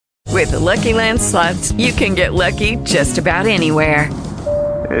With the Lucky Land Slots, you can get lucky just about anywhere.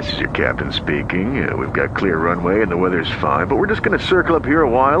 This is your captain speaking. We've got clear runway and the weather's fine, but we're just going to circle up here a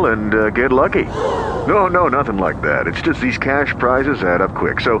while and get lucky. No, nothing like that. It's just these cash prizes add up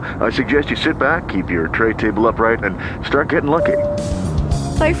quick. So I suggest you sit back, keep your tray table upright, and start getting lucky.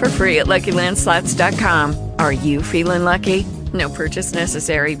 Play for free at LuckyLandSlots.com. Are you feeling lucky? No purchase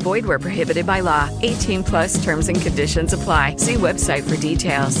necessary. Void where prohibited by law. 18 plus terms and conditions apply. See website for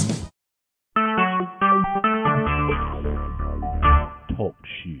details. Talk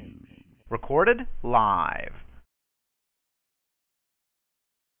shoes. Recorded live.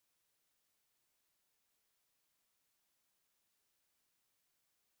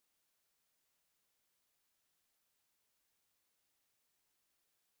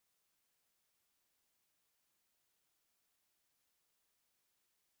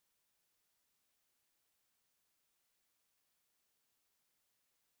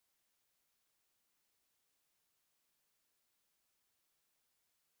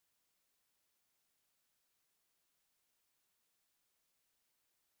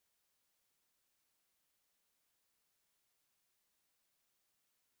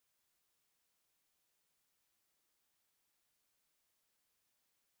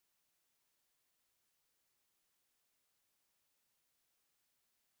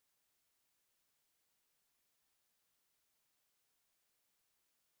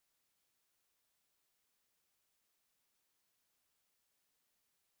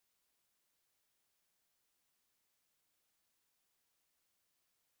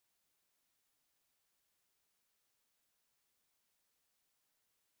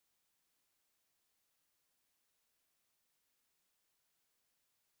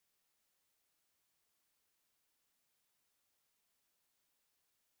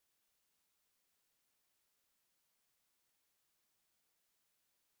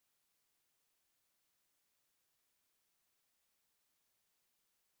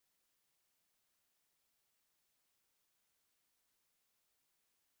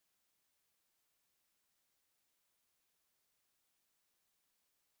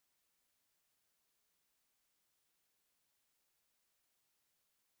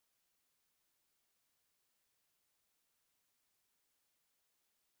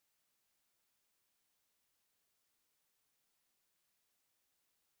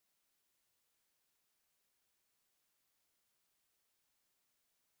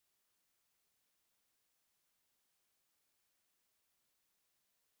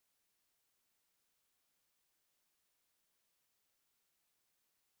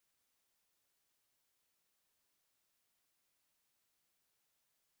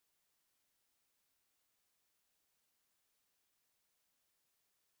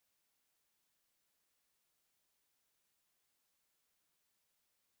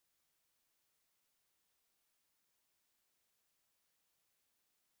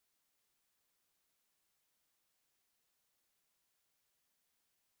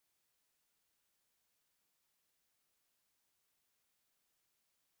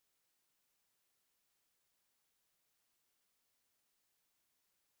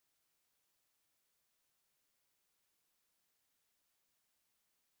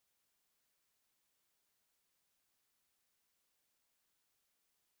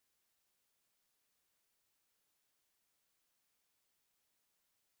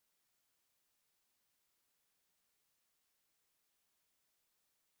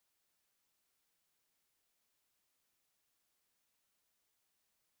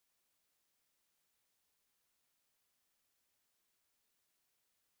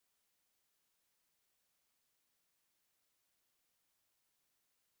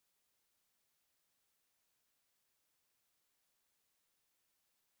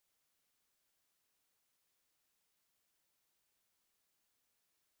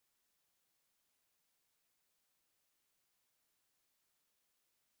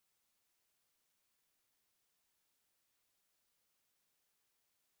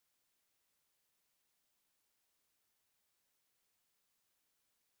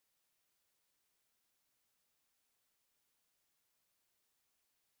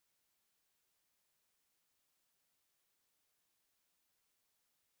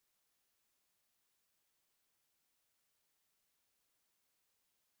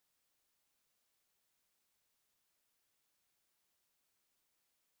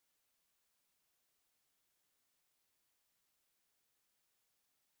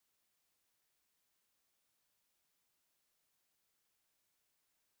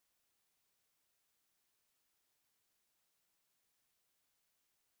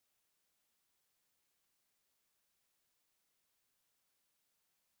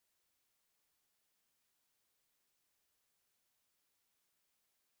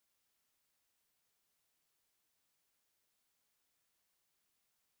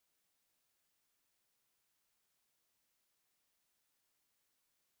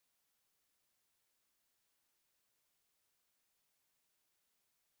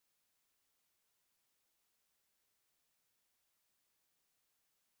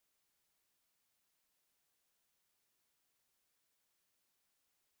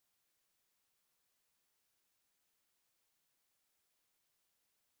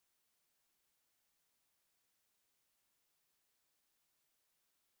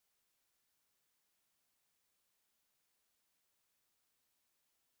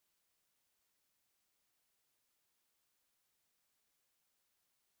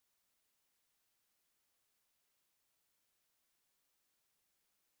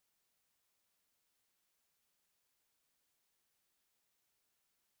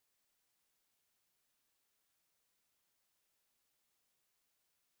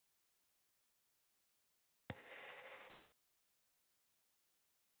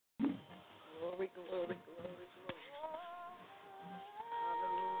 glory, glory, glory.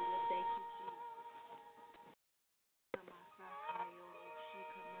 Hallelujah. Thank you, Jesus.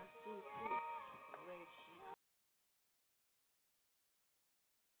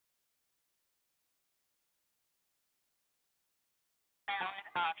 Sound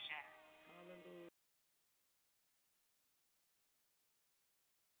option. Hallelujah.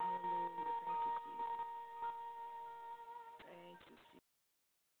 Hallelujah. Thank you, Jesus. Thank you, Jesus.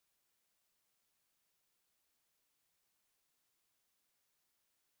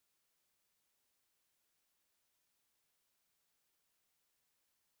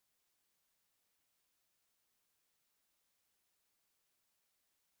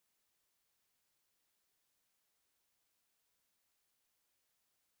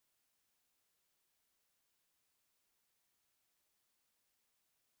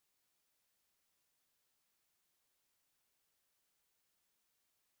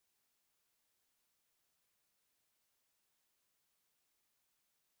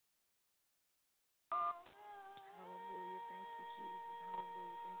 Hallelujah. Thank you, Jesus.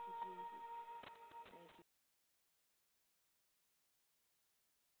 Hallelujah. Thank you, Jesus. Thank you.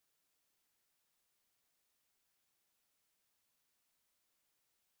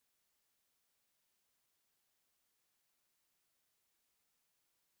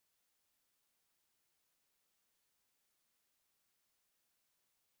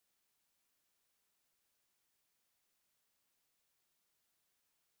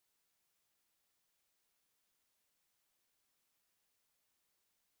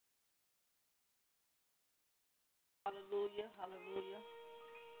 Hallelujah. Hallelujah.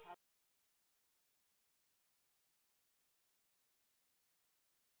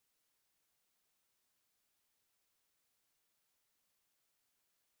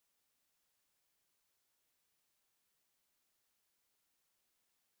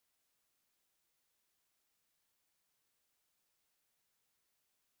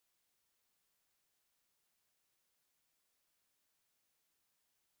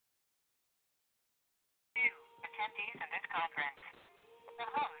 Attendees in this conference. The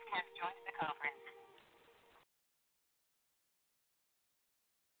host has joined the conference.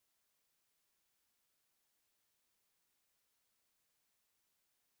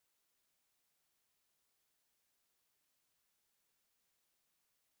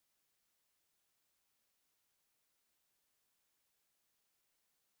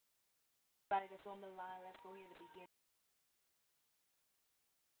 Everybody that's on the line, let's go ahead and begin.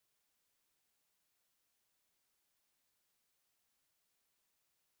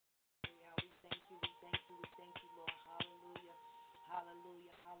 We thank you, we thank you, we thank you, Lord. Hallelujah.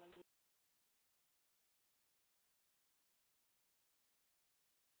 Hallelujah. Hallelujah.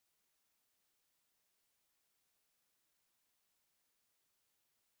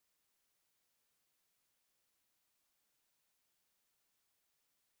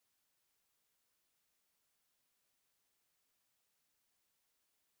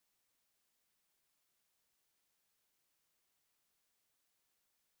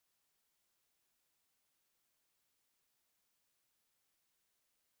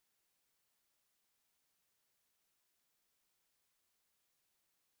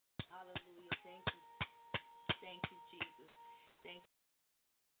 Hallelujah. Thank you. Thank you, Jesus. Thank you.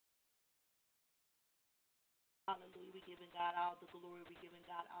 Hallelujah. We're giving God all the glory. We're giving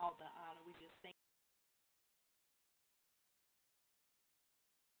God all the honor. We just thank you.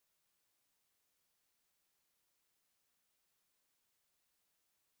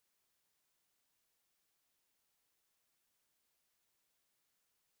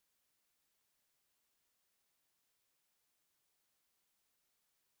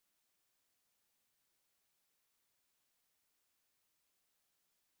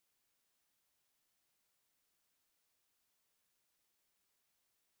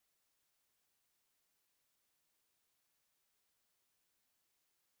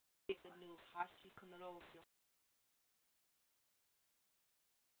 The new Hashi Kunarovio.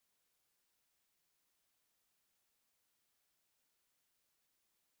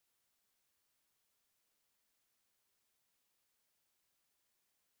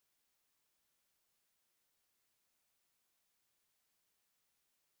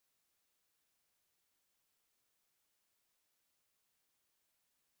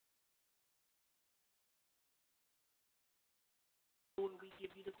 Lord, we give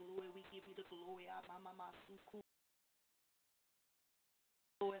you the glory. We give you the glory. Mama Suku.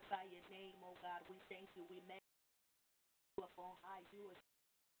 Glorify your name, oh God. We thank you. We magnify you up on high. You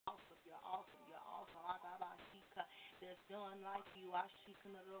are awesome. You're awesome. You're awesome. Agabashika. There's none like you. Ashika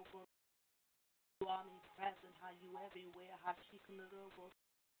Narogo. You are omnipresent. How you everywhere. Hashika Narogo.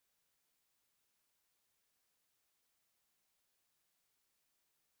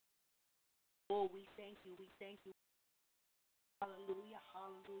 Oh, we thank you. We thank you. Hallelujah.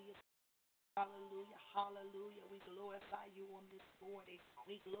 Hallelujah. Hallelujah. Hallelujah. We glorify you on this morning.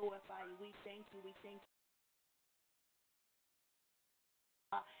 We glorify you. We thank you. We thank you.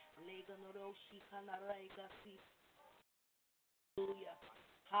 Hallelujah.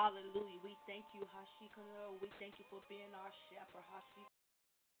 Hallelujah. We thank you, Hashikano. We thank you for being our shepherd, Hashikano.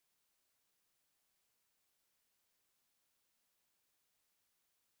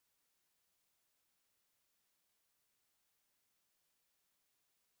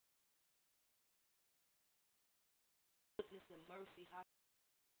 Goodness and mercy, Hashikano.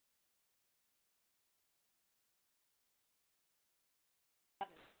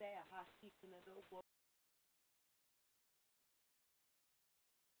 Staff, Hashikano.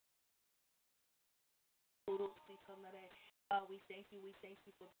 We thank you. We thank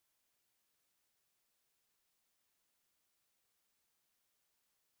you for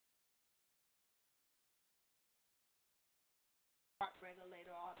heart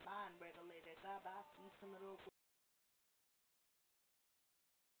regulator, our mind regulator. God, I see some of those.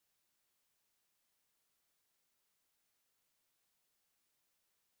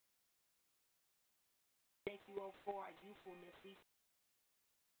 Thank you, oh, for our youthfulness. We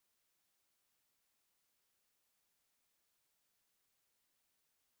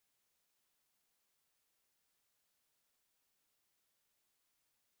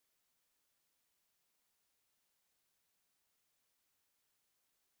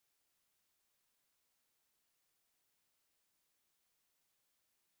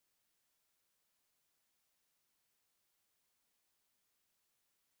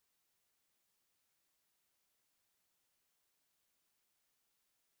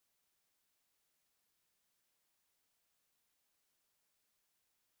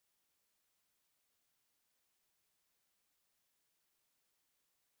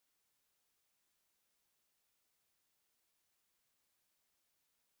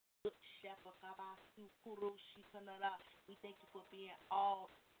good shepherd, God, I see Kuro Shikanara. We thank you for being all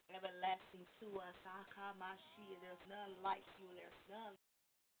everlasting to us. Akamashi, there's none like you. There's none.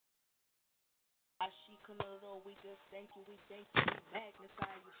 Ashikanoro, we just thank you, we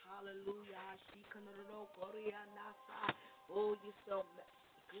magnify you, hallelujah. Ashikanoro, Korea Nasa. Oh, you're so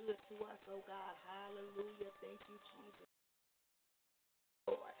good to us, oh God, hallelujah. Thank you, Jesus,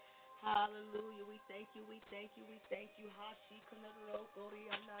 Lord. Hallelujah, we thank you, we thank you, we thank you. Hashikanoro,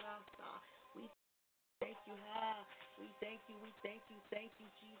 Korea Nasa. We thank you, we thank you, we thank you,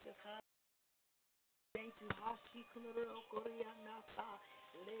 Jesus. Thank you, Hashikanoro, Korea Nasa.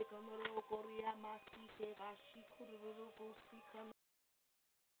 Lekanoro, Korea Masike, Hashikanoro,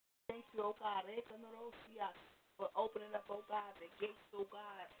 thank you, oh God, for opening up, oh God, the gates, oh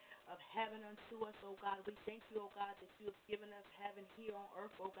God, of heaven unto us, oh God. We thank you, oh God, that you have given us heaven here on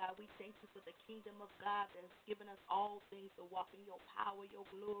earth, oh God. We thank you for the kingdom of God that has given us all things to walk in your power, your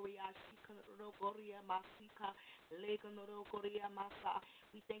glory.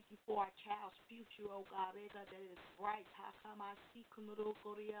 We thank you for our child's future, oh God, that is bright.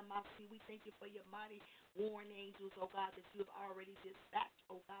 We thank you for your mighty warring angels, oh God, that you have already dispatched,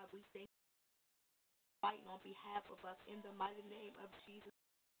 oh God. We thank you for fighting on behalf of us in the mighty name of Jesus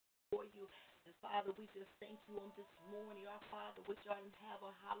for you. And Father, we just thank you on this morning. Our Father, which art in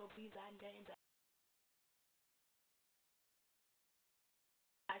heaven, hallowed be thy name.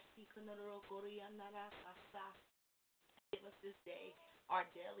 Give us this day our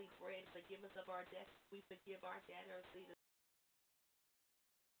daily bread. Forgive us of our debts. We forgive our debtors. Lead us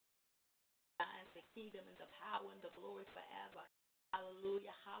in the kingdom and the power and the glory forever.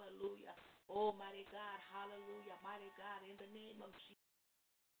 Hallelujah, hallelujah. Oh, mighty God, hallelujah, mighty God, in the name of Jesus.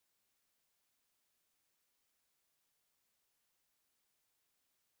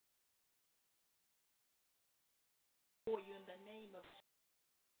 For you in the name of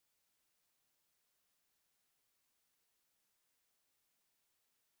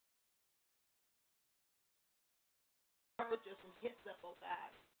purge us and hits up, oh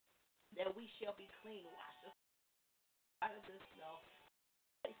God, that we shall be clean. Wash us out of this snow.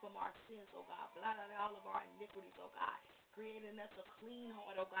 Take from our sins, oh God. Blot out all of our iniquities, oh God. Creating us a clean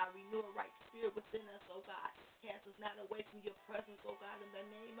heart, oh God. Renew a right spirit within us, oh God. Cast us not away from your presence, oh God. In the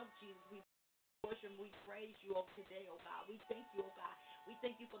name of Jesus, we worship, we praise you on today, oh God. We thank you, oh God. We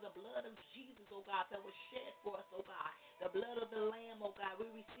thank you for the blood of Jesus, oh God, that was shed for us, oh God. The blood of the Lamb, oh God. We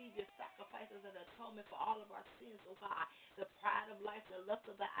receive your sacrifices and atonement for all of our sins, oh God. The pride of life, the lust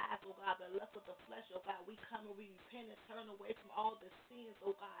of the eyes, oh God, the lust of the flesh, oh God. We come and we repent and turn away from all the sins,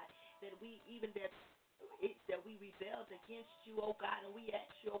 oh God, that we even that we rebelled against you, oh God, and we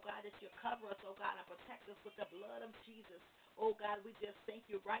ask you, oh God, that you cover us, oh God, and protect us with the blood of Jesus. Oh God, we just thank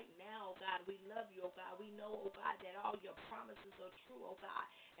you right now, oh God. We love you, oh God. We know, oh God, that all your promises are true, oh God.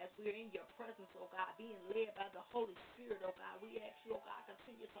 As we're in your presence, oh God, being led by the Holy Spirit, oh God, we ask you, oh God,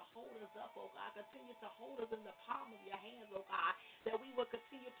 continue to hold us up, oh God. Continue to hold us in the palm of your hands, oh God, that we will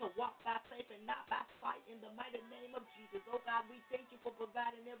continue to walk by faith and not by sight in the mighty name of Jesus. Oh God, we thank you for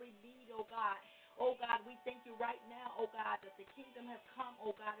providing every need, oh God. Oh God, we thank you right now, oh God, that the kingdom has come,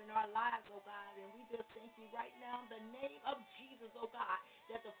 oh God, in our lives, oh God, and we just thank you right now in the name of Jesus, oh God,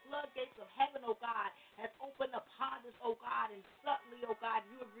 that the floodgates of heaven, oh God, has opened upon us, oh God, and suddenly, oh God,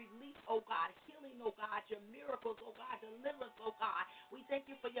 you have released, oh God, healing, oh God, your miracles, oh God, deliverance, oh God. We thank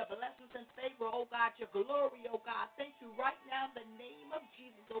you for your blessings and favor, oh God, your glory, oh God. Thank you right now in the name of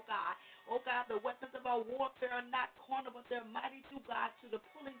Jesus, oh God. Oh God, the weapons of our warfare are not carnal, but they're mighty through God to the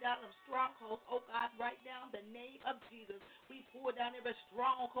pulling down of strongholds, oh God, right now in the name of Jesus. We pull down every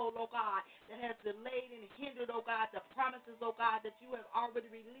stronghold, oh God, that has delayed and hindered, oh God, the promises, oh God, that you have already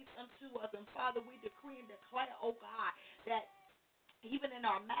released unto us. And Father, we decree and declare, oh God, that even in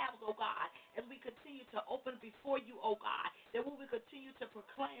our mouths, oh God, as we continue to open before you, oh God, that we will continue to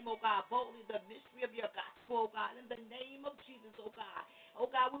proclaim, oh God, boldly the mystery of your gospel, oh God, in the name of Jesus, oh God.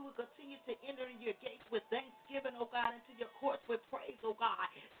 Oh God, we will continue to enter in your gates with thanksgiving, oh God, into your courts with praise, oh God.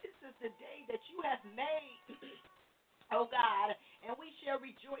 This is the day that you have made. Oh God, and we shall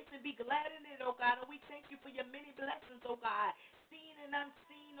rejoice and be glad in it, oh God, and we thank you for your many blessings, oh God, seen and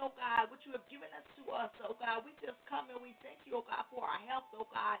unseen, oh God, what you have given us to us, oh God. We just come and we thank you, oh God, for our health, oh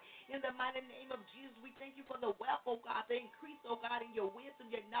God, in the mighty name of Jesus. We thank you for the wealth, oh God, the increase, oh God, in your wisdom,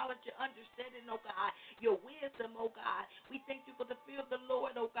 your knowledge, your understanding, oh God, your wisdom, oh God. We thank you for the fear of the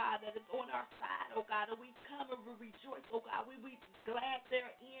Lord, oh God, that is on our side, oh God, and we come and we rejoice, oh God. We be glad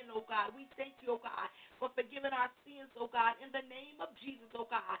therein, oh God. We thank you, oh God, for forgiving our sins, oh God, in the name of Jesus, oh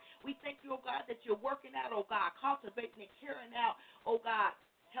God. We thank you, oh God, that you're working out, oh God, cultivating and carrying out, oh God,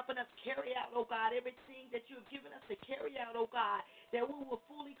 helping us carry out, oh God, everything that you have given us to carry out, oh God, that we will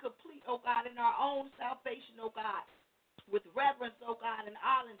fully complete, oh God, in our own salvation, oh God, with reverence, oh God, and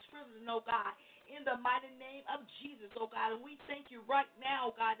all and trembling, oh God, in the mighty name of Jesus, oh God. And we thank you right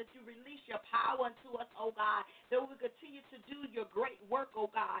now, oh God, that you release your power unto us, oh God, that we will continue to do your great work,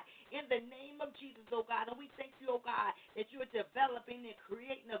 oh God, in the name of Jesus, oh God. And we thank you, oh God, that you are developing and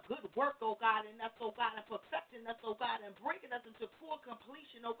creating a good work, oh God, in us, oh God, and perfecting us, oh God, and bringing us into full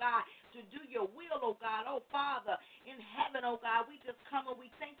completion, oh God, to do your will, oh God. Oh Father, in heaven, oh God, we just come and we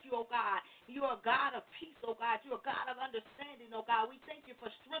thank you, oh God. You are a God of peace, oh God. You are a God of understanding, oh God. We thank you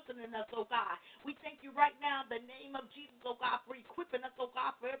for strengthening us, oh God. We thank you right now in the name of Jesus, oh God, for equipping us, oh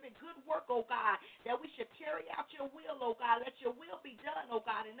God, for every good work, oh God, that we should carry out your will, oh God. Let your will be done, oh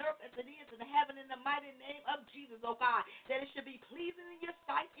God, in earth as it is in heaven, in the mighty name of Jesus, oh God, that it should be pleasing in your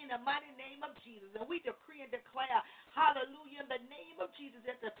sight in the mighty name of Jesus. And we decree and declare, hallelujah, in the name of Jesus,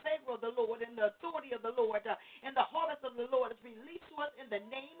 that the favor of the Lord and the authority of the Lord and the harvest of the Lord is released to us in the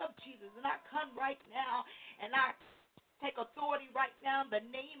name of Jesus. And I come right now and I take authority right now in the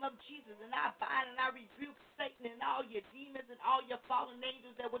name of Jesus, and I bind and I rebuke Satan and all your demons and all your fallen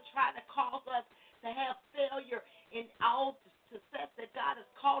angels that would try to cause us to have failure in all the success that God has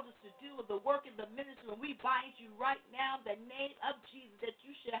called us to do with the work in the ministry. And we bind you right now in the name of Jesus, that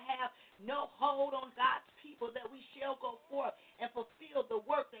you should have no hold on God's people, that we shall go forth and fulfill the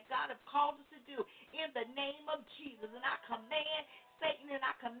work that God has called us to do in the name of Jesus. And I command Satan, and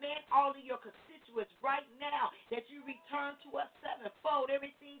I command all of your constituents right now that you return to us sevenfold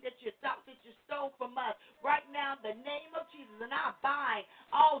everything that you thought that you stole from us right now in the name of Jesus. And I bind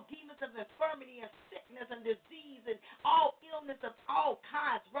all demons of infirmity and sickness and disease and all illness of all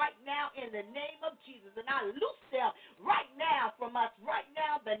kinds right now in the name of Jesus. And I loose them right now from us right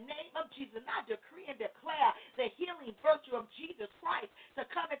now in the name of Jesus. And I decree and declare the healing virtue of Jesus Christ to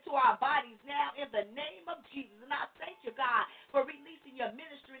come into our bodies now in the name of Jesus. And I thank you, God, for releasing your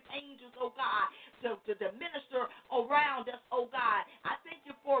ministering angels, oh God, to minister around us, oh God. I thank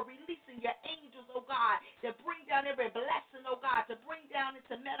you for releasing your angels, oh God, to bring down every blessing, oh God, to bring down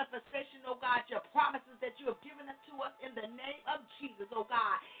into manifestation, oh God, your promises that you have given unto us in the name of Jesus, oh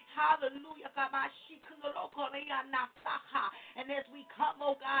God. Hallelujah. And as we come,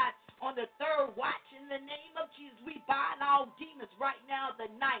 oh God, on the third watch in the name of Jesus, we bind all demons right now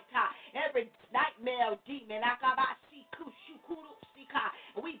the night, every nightmare demon,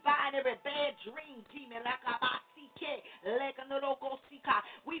 we bind every bad dream demon,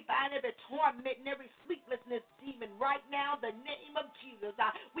 we bind every torment and every sleeplessness demon right now in the name of Jesus.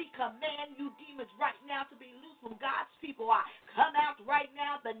 We command you demons right now to be loose from God's people. Come out right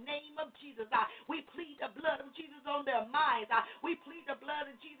now in the name of Jesus. We plead the blood of Jesus on their minds. We plead the blood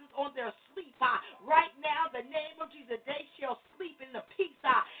of Jesus on their sleep. Right now in the name of Jesus, they shall sleep in and the peace,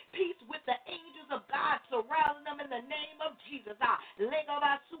 peace with the angels of God surrounding them in the name of Jesus. In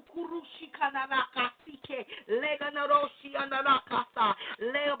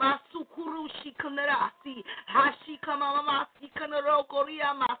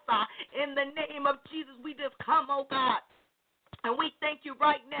the name of Jesus, we just come, oh God. And we thank you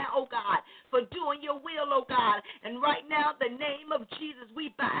right now, oh God, for doing your will, oh God. And right now, in the name of Jesus,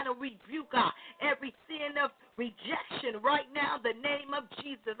 we bind and rebuke every sin of rejection. Right now, in the name of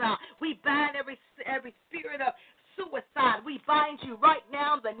Jesus, we bind every spirit of suicide. We bind you right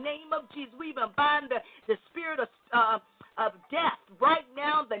now in the name of Jesus. We even bind the spirit of death. Right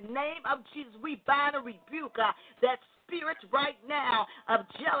now, in the name of Jesus, we bind and rebuke that spirit right now of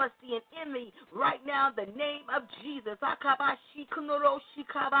jealousy and envy right now in the name of Jesus.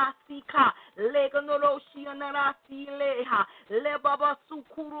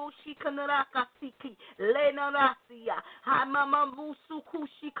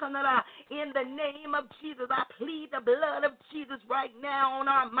 In the name of Jesus, I plead the blood of Jesus right now on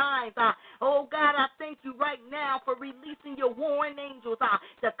our minds. Oh God, I thank you right now for releasing your warring angels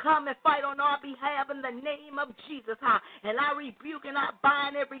to come and fight on our behalf in the name of Jesus. And I rebuke and I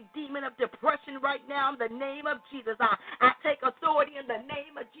bind every demon of depression right now in the name of Jesus. I take authority in the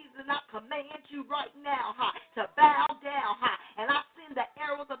name of Jesus and I command you right now to bow down. And I send the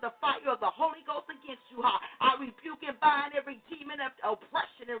arrows of the fire of the Holy Ghost against you. I rebuke and bind every demon of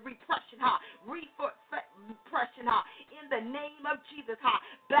oppression and repression. Repression in the name of Jesus.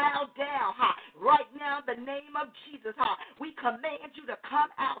 Bow down right now in the name of Jesus. We command you to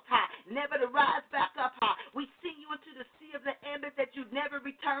come out, never to rise back up. We send you into the sea of the embers that you never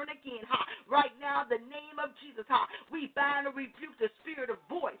return again. Right now, in the name of Jesus, we bind and rebuke the spirit of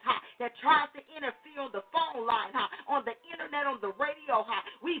voice that tries to interfere on the phone line, on the internet, on the radio.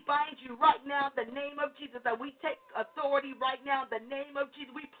 We bind you right now in the name of Jesus, that we take authority right now in the name of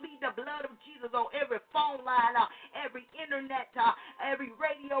Jesus. We plead the blood of Jesus on every phone line, every internet, every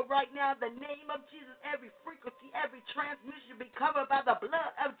radio right now in the name of Jesus. Every frequency, every transmission be covered by the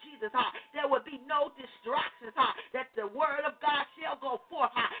blood of Jesus. There will be no distractions. That the word of God shall go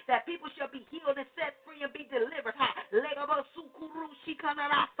forth. That people shall be healed and set free and be delivered.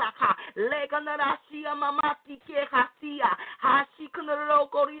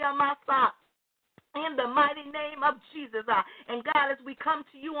 In the mighty name of Jesus. And God, as we come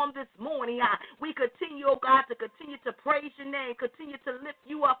to you on this morning, we continue, oh God, to continue to praise your name, continue to lift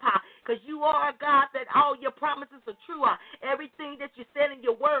you up, because you are a God that all your promises are true. Everything that you said in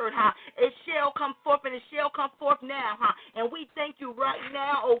your word, it shall come forth, and it shall come forth now. And we thank you right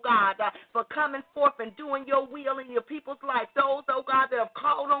now, oh God, for coming forth and doing your will in your people's life. Those, oh God, that have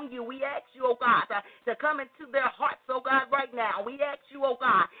called on you, we ask you, oh God, to come into their hearts, oh God, right now. We ask you, oh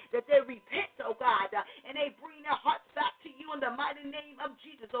God, that they repent, oh God, and they bring their hearts back to you in the mighty name of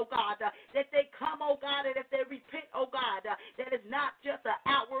Jesus, oh God, that they come, oh God, and if they repent, oh God, that is not just an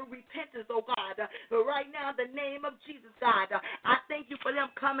outward repentance, oh God, but right now in the name of Jesus, God, I thank you for them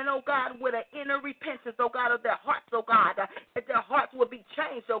coming, oh God, with an inner repentance, oh God, of their hearts, oh God, that their hearts will be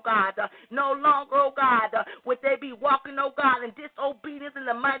changed, oh God, no longer, oh God, would they be walking, oh God, in disobedience in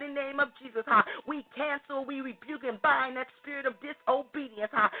the mighty name of Jesus, we cancel, we rebuke and bind that spirit of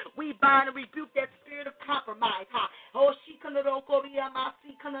disobedience, we bind and rebuke that spirit of compromise. We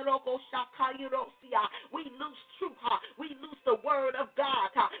loose truth. We loose the word of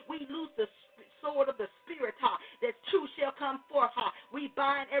God. We loose the sword of the Spirit, that truth shall come forth. We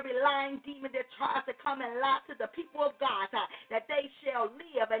bind every lying demon that tries to come and lie to the people of God, that they shall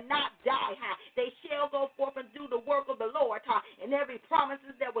live and not die. They shall go forth and do the work of the Lord, and every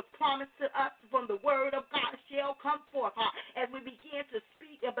promises that was promised to us from the word of God shall come forth as we begin to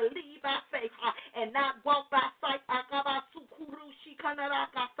speak and believe by faith and not walk by sight.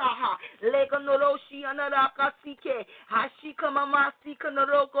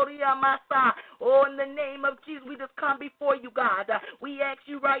 Oh, in the name of Jesus, we just come before you, God. We ask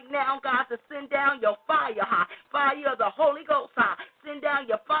you right now, God, to send down your fire, fire of the Holy Ghost. Send down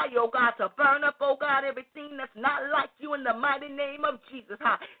your fire, oh God, to burn up, oh God, everything that's not like you in the mighty name of Jesus.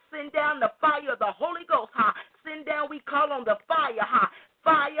 Send down the fire of the Holy Ghost. Send down, we call on the fire.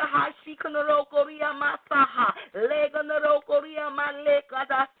 Fire, Shikanorokoria Masaha, Leganorokoria Maleka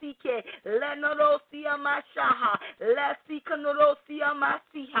Dasike, Lenorosia Mashaha, Lasikanorosia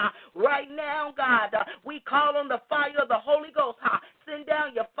Masiha. Right now, God, we call on the fire of the Holy Ghost. Send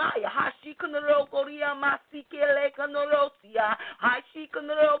down your fire. Hashikanorokoria Masike, Leganorosia,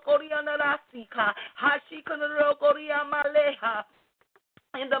 Hashikanorokoria Narasika, Hashikanorokoria Maleha.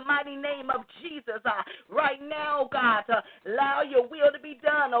 in the mighty name of Jesus, right now, God, allow your will to be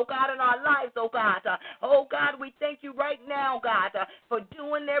done, oh God, in our lives, oh God. Oh God, we thank you right now, God, for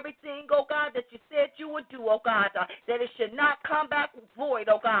doing everything, oh God, that you said you would do, oh God, that it should not come back void,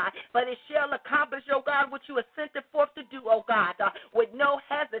 oh God, but it shall accomplish, oh God, what you have sent it forth to do, oh God, with no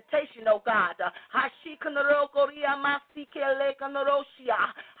hesitation, oh God.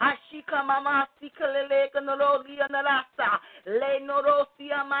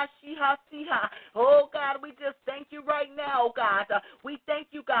 Oh God, we just thank you right now, God. We thank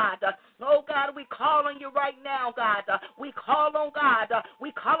you, God. Oh God, we call on you right now, God. We call on God.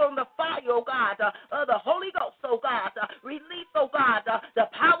 We call on the fire, oh God, of the Holy Ghost, oh God. Release, oh God, the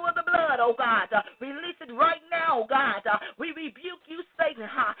power of the blood, oh God. Release it right now, God. We rebuke you, Satan.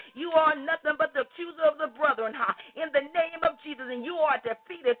 You are nothing but the accuser of the brethren, in the name of Jesus, and you are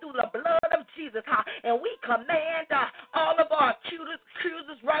defeated through the blood of Jesus, and we command all of our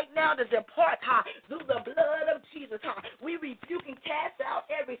accusers right now to depart through the blood of Jesus. We rebuke and cast out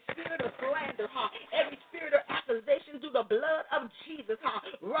every spirit of slander, every spirit of accusation through the blood of Jesus.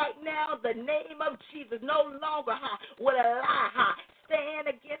 Right now, the name of Jesus, no longer will a lie stand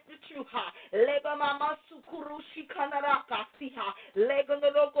against the truth.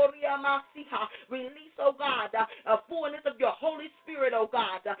 Release, oh God, a fullness of your Holy Spirit, oh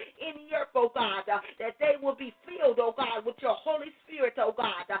God, in the earth, oh God, that they will be filled, oh God, with your Holy Spirit, oh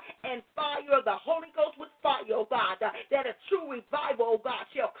God, and fire of the Holy Ghost with fire, oh God, that a true revival, oh God,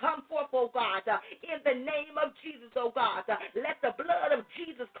 shall come forth, oh God, in the name of Jesus, oh God. Let the blood of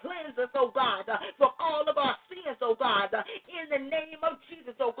Jesus cleanse us, oh God, from all of our sins, oh God, in the name of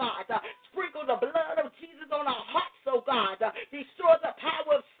Jesus, oh God. Sprinkle the blood of Jesus on our hearts, oh God. Destroy the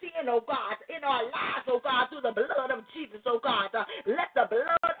power of sin, oh God, in our lives, oh God, through the blood of Jesus, oh God. Let the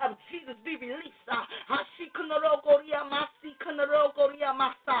blood of Jesus be released.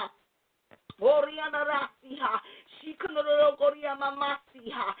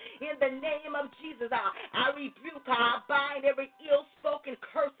 In the name of Jesus, I rebuke, I bind every ill-spoken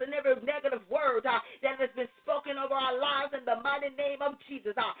curse and every negative word that has been spoken over our lives in the mighty name of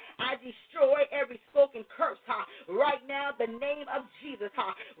Jesus. I destroy every spoken curse right now in the name of Jesus.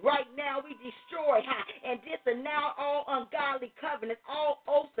 Right now we destroy and disavow all ungodly covenants, all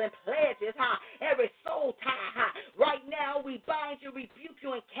oaths and pledges, every soul tie. Right now we bind you, rebuke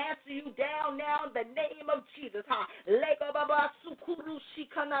you, and cancel you down now in the name of Jesus.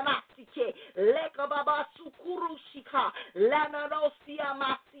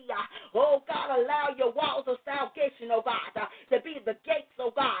 Oh God, allow your walls of salvation, oh God, to be the gates,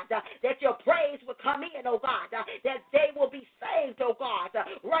 oh God, that your praise will come in, oh God, that they will be saved, oh God.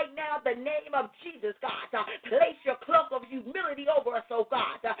 Right now, the name of Jesus, God, place your cloak of humility over us, oh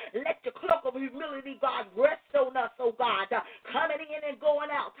God. Let your cloak of humility, God, rest on us, oh God, coming in and going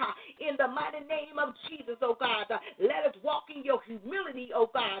out, in the mighty name of Jesus, oh God. Let us walk in your humility, oh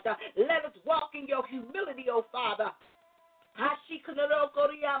God. Let us walk in your humility, oh Father.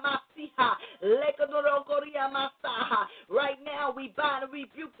 Right now, we bind and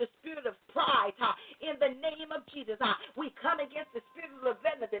rebuke the spirit of pride in the name of Jesus. We come against the spirit of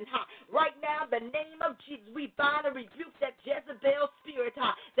Leviathan. Right now, in the name of Jesus, we bind and rebuke that Jezebel spirit,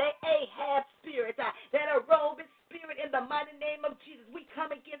 that Ahab spirit, that aerobic spirit in the mighty name of Jesus. We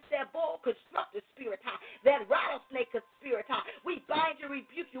come against that bold constructive spirit, that rattlesnake spirit. We bind you,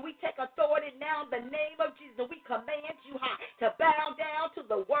 rebuke you. We take authority now in the name of Jesus, and we command you to bow down to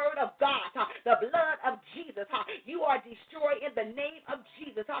the word of God, the blood of Jesus. You are destroyed in the name of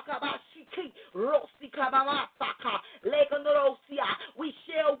Jesus. We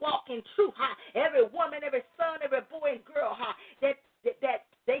shall walk in truth. Every woman, every son, every boy and girl, that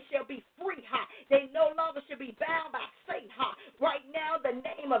they shall be free. They no longer should be bound by Satan. Right now, in the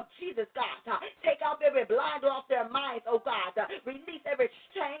name of Jesus, God, take off every blinder off their minds, oh God. Release every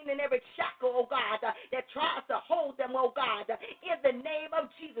chain and every shackle, oh God, that tries to hold them, oh God. In the name of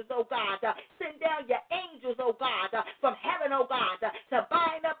Jesus, oh God, send down your angels, oh God, from heaven, oh God, to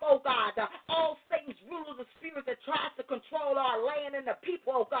bind up, oh God, all Satan's rulers of spirits that tries to control our land and the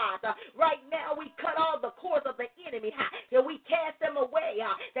people, oh God. Right now, we cut all the cords of the enemy, and we cast them away,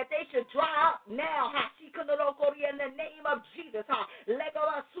 that they should dry up now, in the name of Jesus.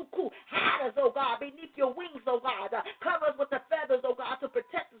 Hide us, oh God, beneath your wings, oh God. Cover us with the feathers, oh God, to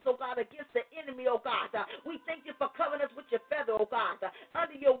protect us, oh God, against the enemy, oh God. We thank you for covering us with your feather, oh God.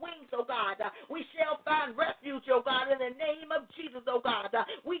 Under your wings, oh God, we shall find refuge, oh God, in the name of Jesus, oh God.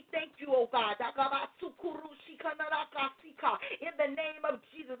 We thank you, oh God. In the name of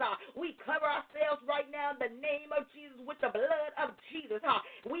Jesus, we cover ourselves right now in the name of Jesus with the blood of Jesus,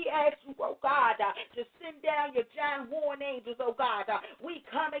 we ask you, oh God, to send down your giant warring angels, oh God. We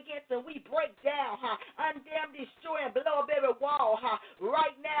come against and we break down, undamn, destroy, and blow up every wall,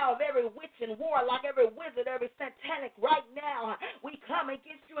 right now, of every witch and warlock, every wizard, every satanic, right now. We come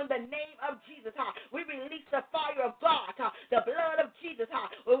against you in the name of Jesus. We release the fire of God, the blood of Jesus,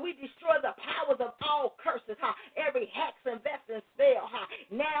 where we destroy the powers of all curses, every hex and vest and spell.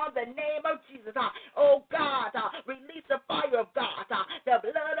 Now, in the name of Jesus, oh God, release the fire of God, the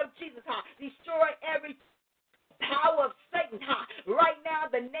blood of Jesus, destroy every power of Satan, right now,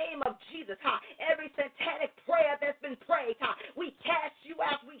 in the name of Jesus, every satanic prayer that's been prayed, we cast you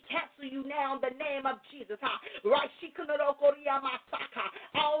out, we cancel you now in the name of Jesus, right,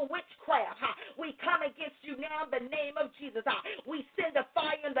 all witchcraft, we come against you now in the name of Jesus, we send the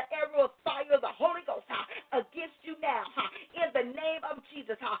fire and the arrow of fire of the Holy Ghost, against you now, in the name of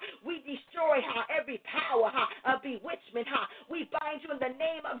Jesus, we destroy, every power, of bewitchment, we bind you in the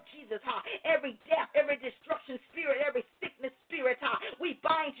name of Jesus, every death, every destruction spirit, every sickness spirit, we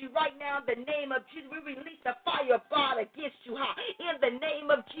bind you right now in the name of Jesus. We release the fire of God against you, in the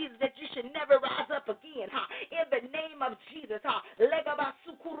name of Jesus, that you should never rise up again, in the name of Jesus,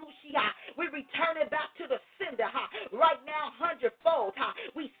 we return it back to the sender, right now, hundredfold,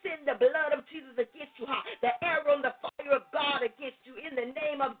 we send the blood of Jesus against you, the arrow and the fire of God against you, in the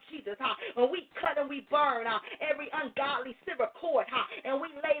name of Jesus, and we cut and we burn, every ungodly civil cord, and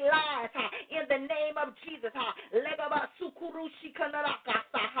we lay lies, in the name of Jesus, and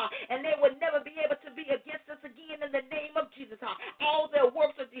they will never be able to be against us again in the name of Jesus. All their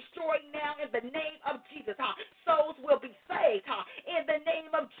works are destroyed now in the name of Jesus. Souls will be saved in the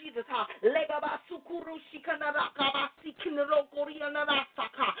name of Jesus.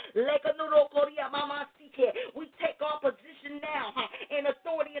 We take our position now in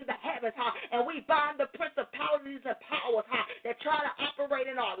authority in the heavens, and we bind the principalities and powers that try to operate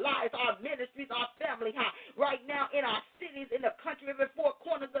in our lives, our ministries, our family, right now in our cities, in the country, every four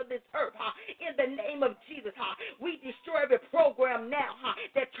corners of this earth, in the name of Jesus. We destroy every program now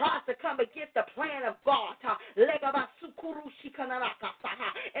that tries to come against the plan of God.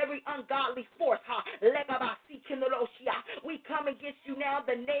 Every ungodly force, we come against you now in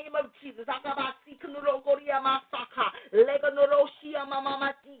the name of Jesus.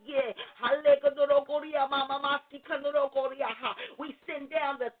 We send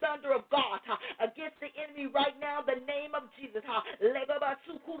down the thunder of God against the enemy right now in the name of Jesus.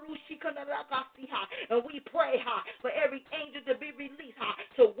 And we pray for every angel to be released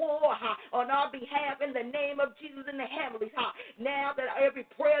to war on our behalf in the name of Jesus in the heavenlies. Now that every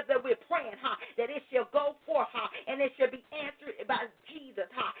prayer that we're praying, that it shall go forth and it shall be answered by Jesus,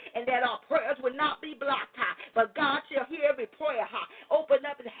 and that our prayers will not be blocked, but God shall hear every prayer. Open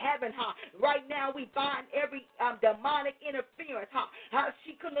up in heaven. Right now we bind every demonic interference.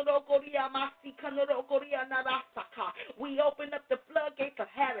 We open up the floodgates of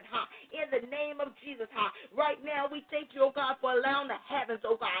heaven in the name of Jesus. Right now we thank you, oh God, for allowing the heavens,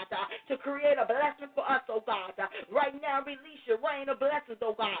 oh God, to create a blessing for us, oh God. Right now release your rain of blessings,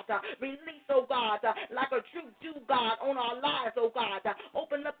 oh God. Release, oh God, like a true dew, God, on our lives, oh God.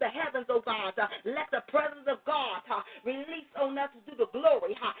 Open up the heavens, oh God. Let the presence of God release on us through the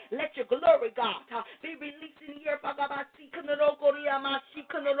glory. Let your glory, God, be released in the earth.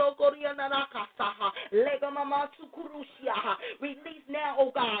 Release now,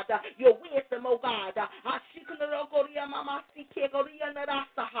 oh God, your wisdom, oh God.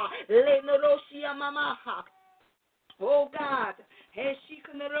 Oh God, in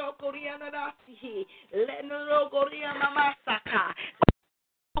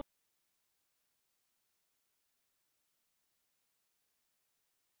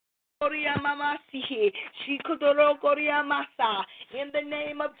the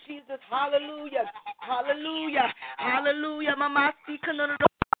name of Jesus, hallelujah, hallelujah, hallelujah, mama,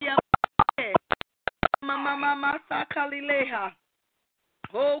 mama,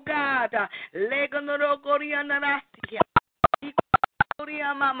 oh God,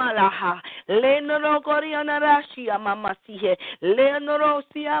 Mamalaha, Lenoro Gorianarashi, Mama Sihe,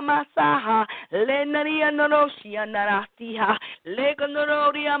 Leonorosia Masaha, Lenaria Norosia Narasiha,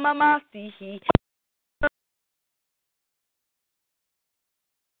 Legonororia Mama Sihi,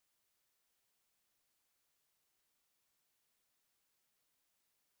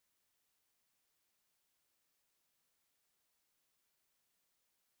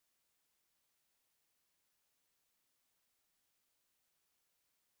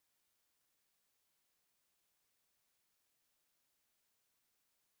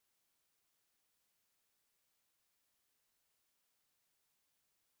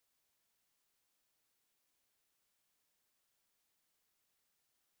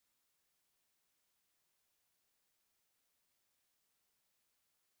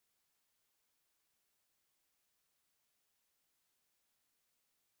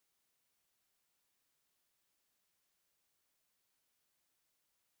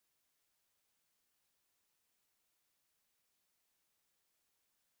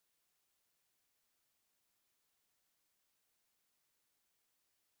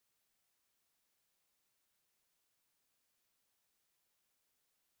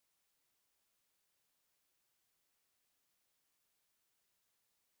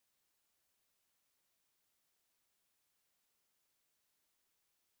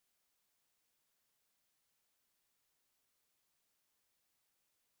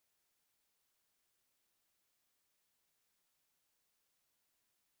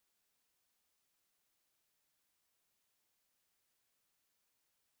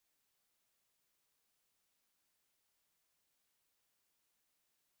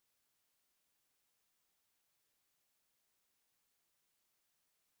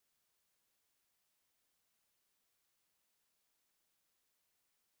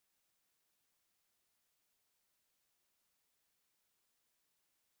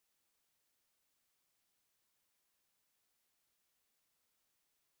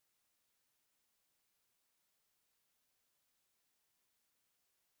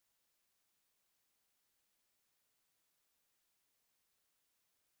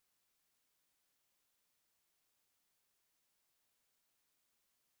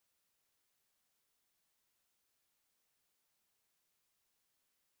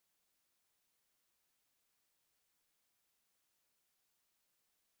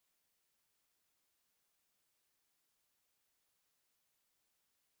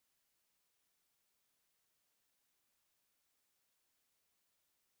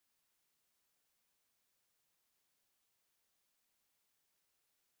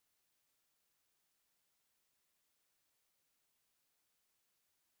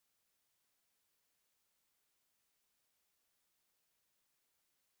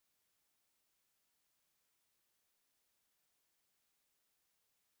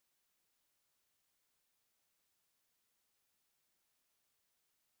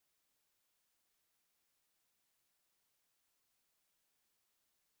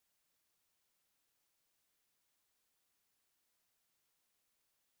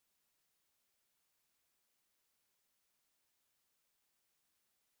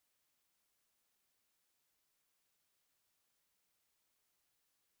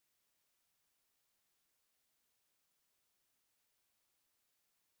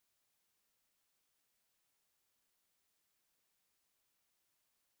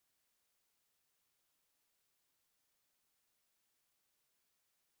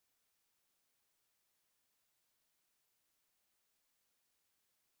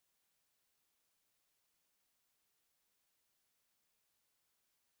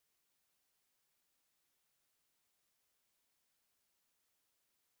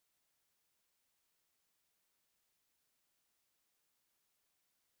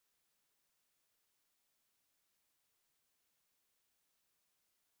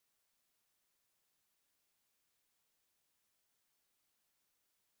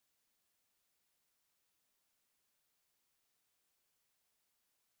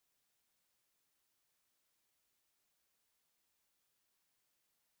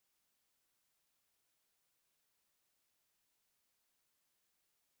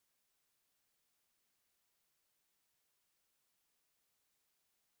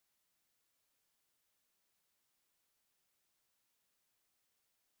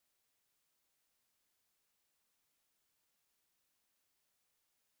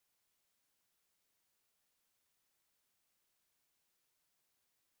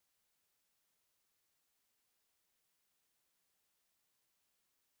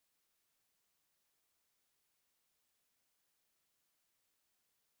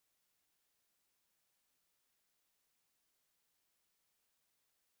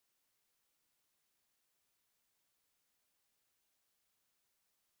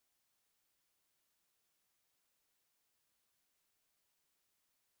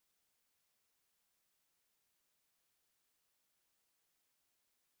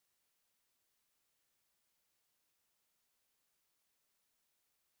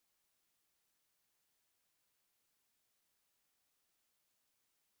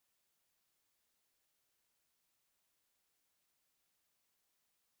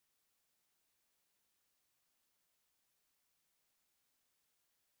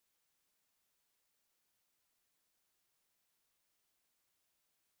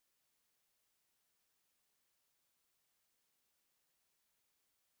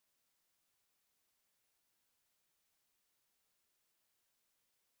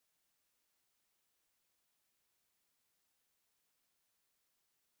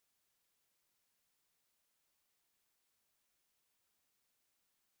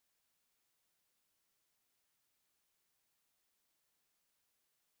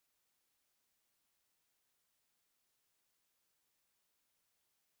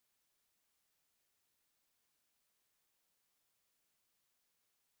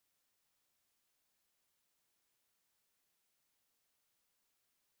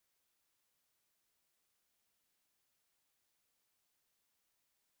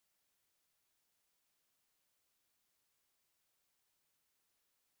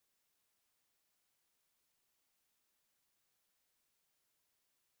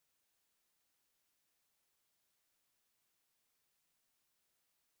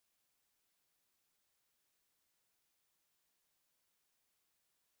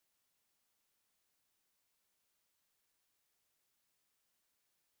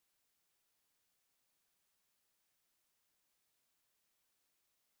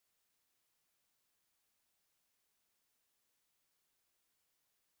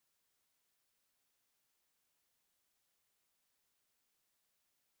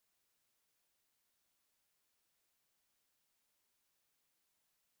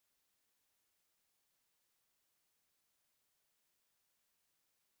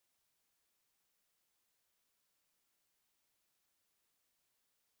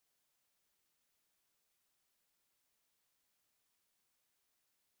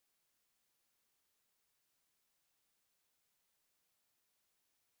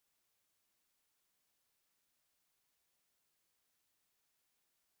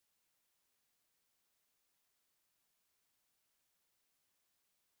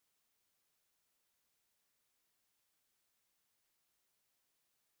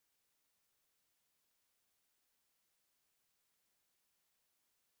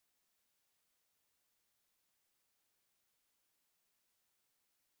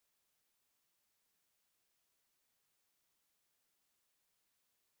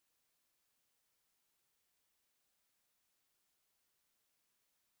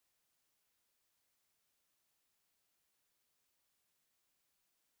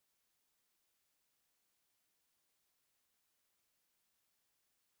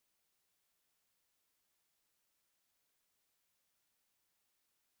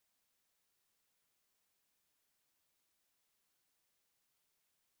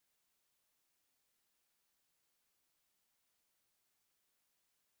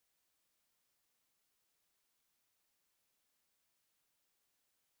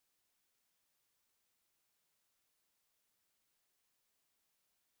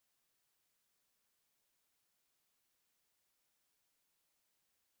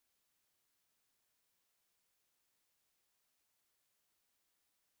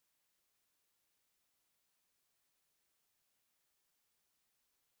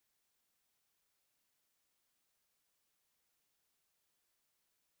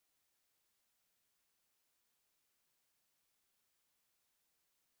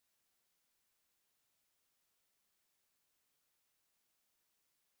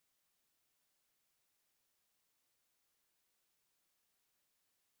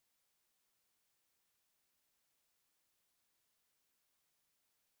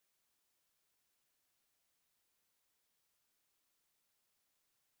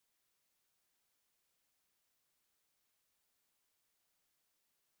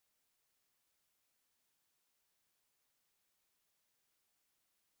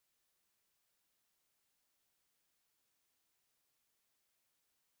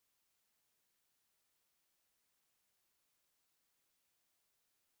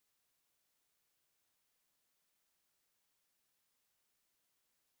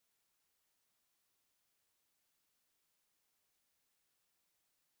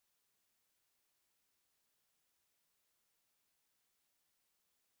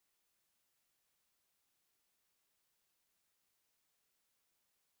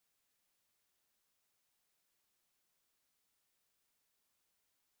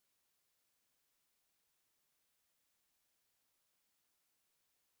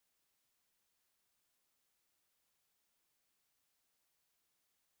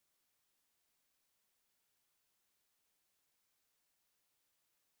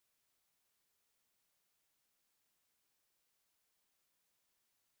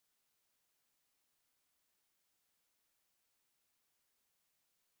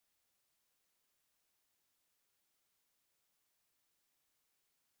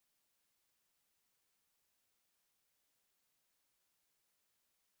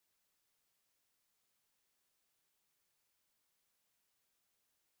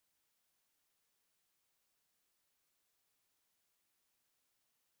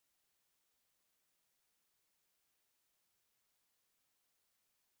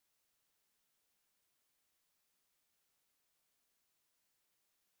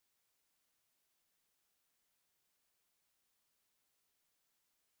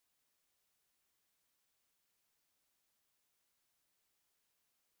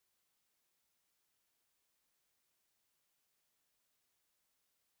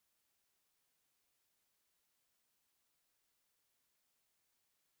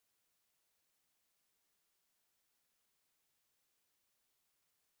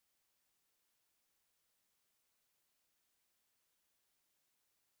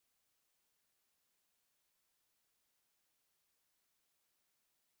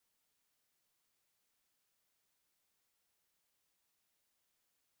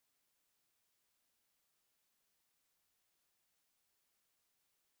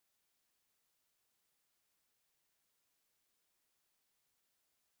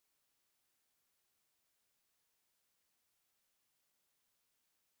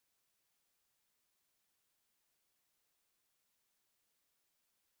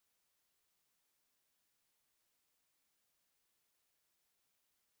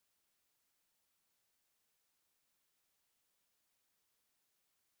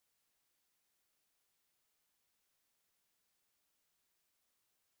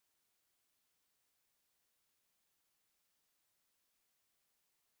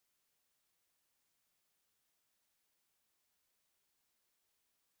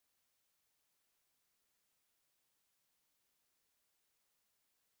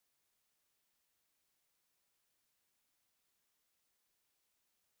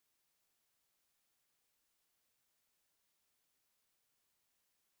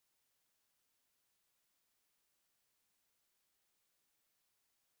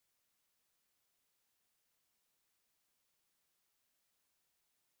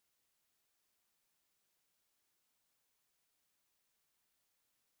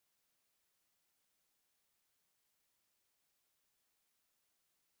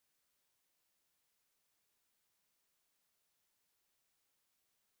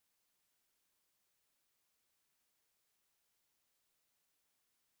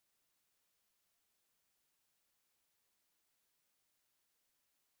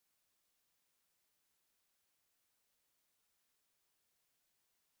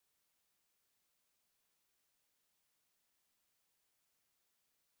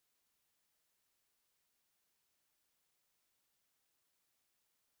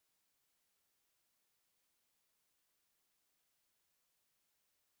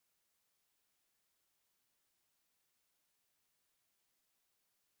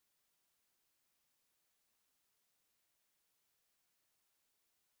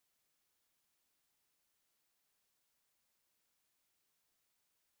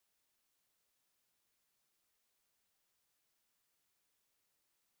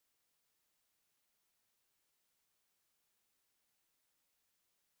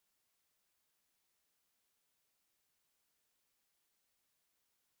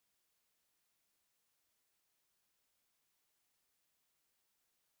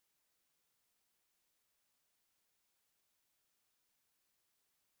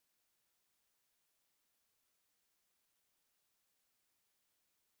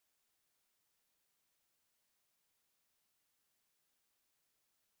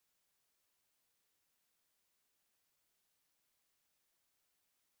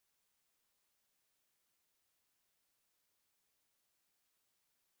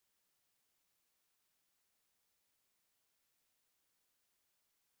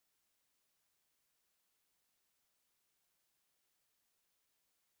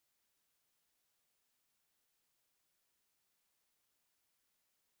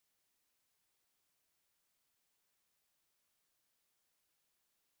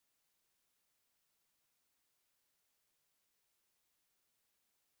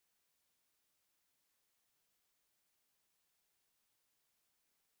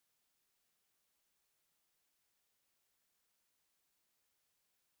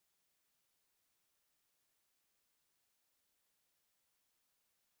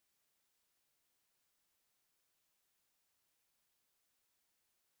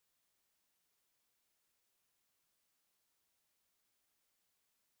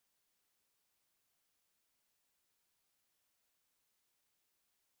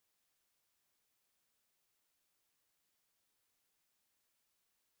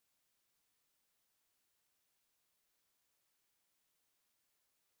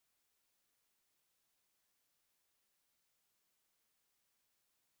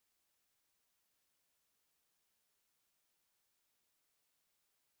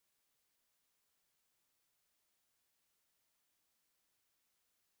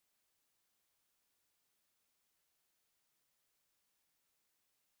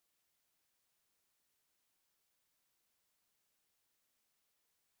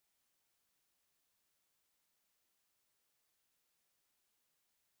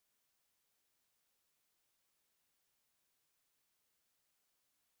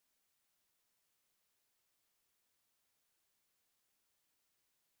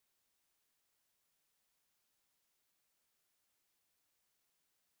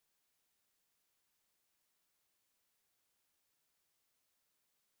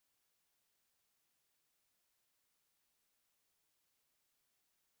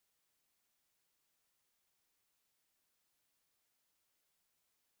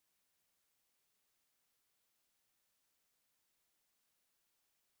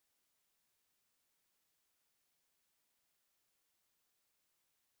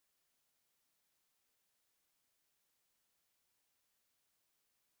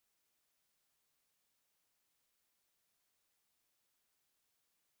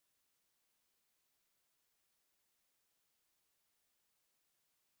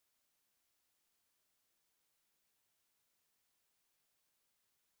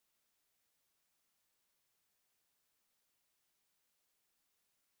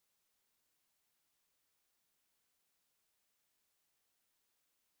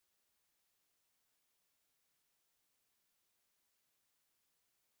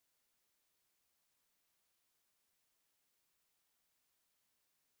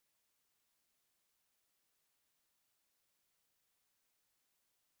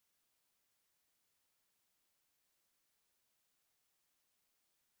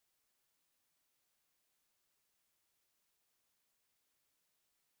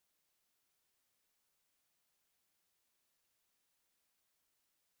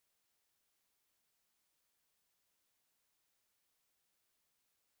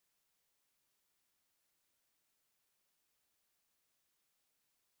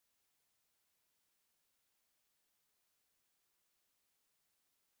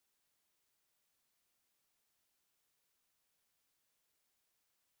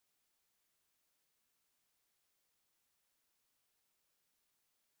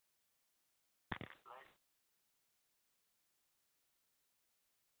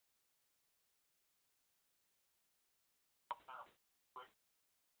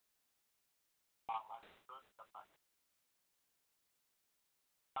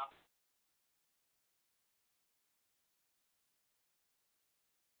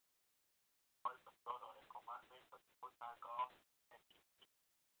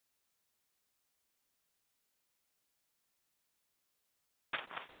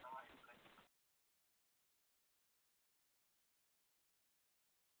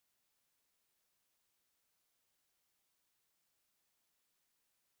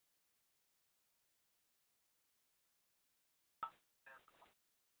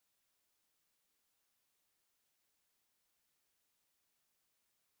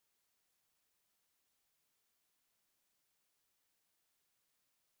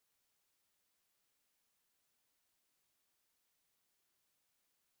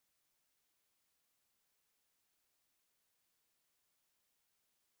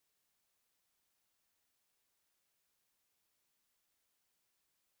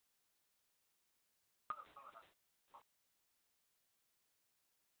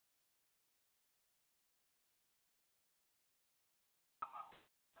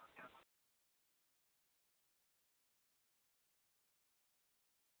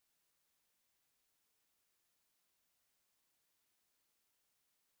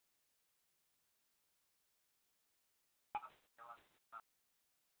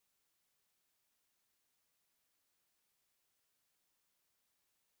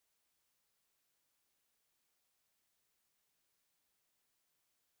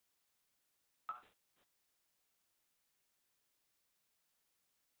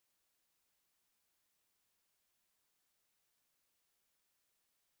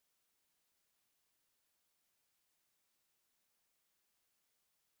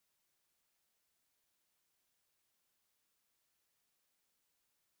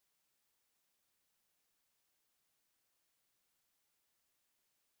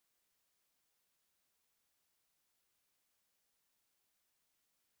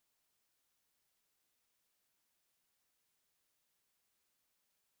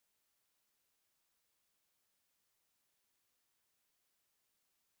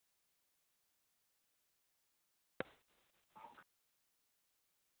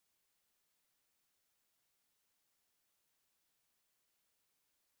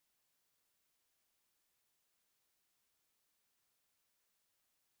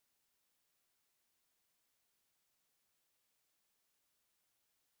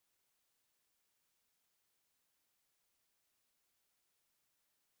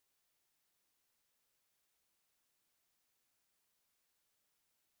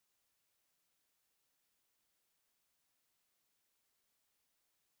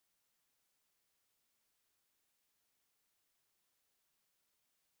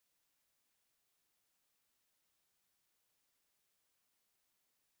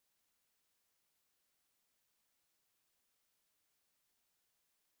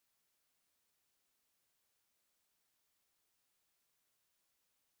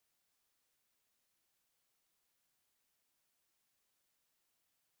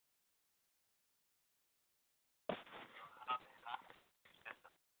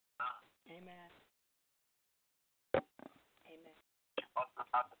 Amen. Amen. We should also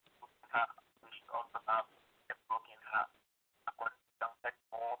have a broken heart. We should also have a broken heart. According to Psalm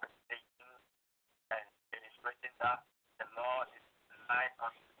 34, verse 18, and it is written that the Lord is nigh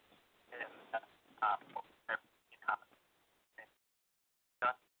unto them that are of a broken heart, and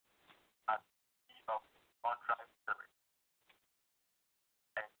just as he of contrite spirit.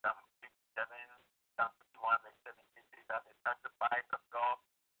 And Psalm 57, Psalm 51, verse 17 says that the sacrifice of God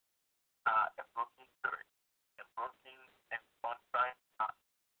are a broken spirit, a broken and contrite heart.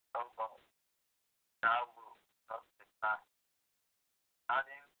 Oh God, thou wilt not despise.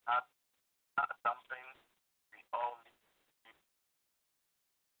 Having had something we all need to keep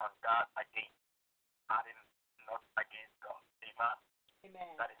on God against, having not against God. Amen.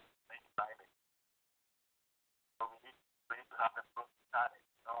 Amen. That is main Bible. So we need to have a broken heart.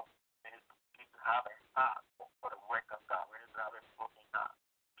 We need to have a heart for the work of God. We need to have a broken heart.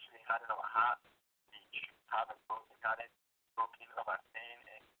 We should have in our heart. We should have a broken heart, broken over sin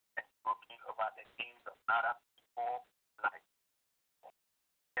and broken over the things of other people, like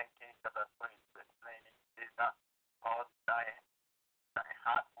thinking that the Holy Spirit says that all thy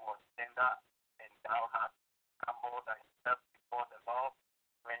heart was tender, and thou hast humbled thyself before the Lord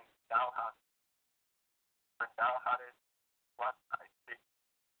when thou hadst what I say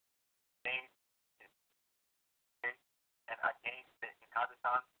against his face and against the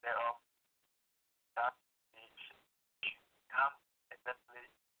inhabitants thereof, that they should come and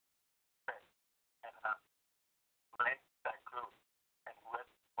desolate and rent thy clothes and wept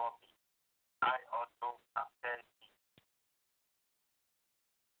before me. I also have said thee,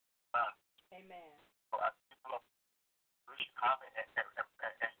 man. Amen. So as people of, we should have a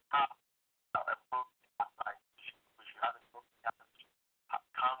heart, a broken heart, like we should have a broken heart.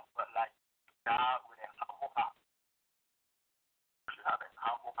 Come like God with a humble heart. We should have a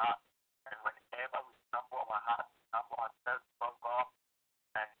humble heart, and whenever we humble our heart, humble ourselves before God,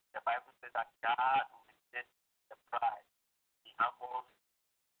 and the Bible says that God will resist the pride. He humbles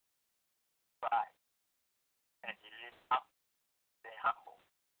pride, and He lifts up the humble.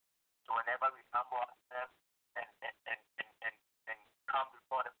 So whenever we humble ourselves and come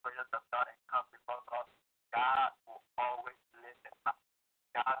before the presence of God and come before God, God will always lift us up.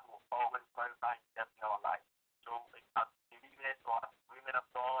 God will always glorify Himself in our life. So as believers or as women of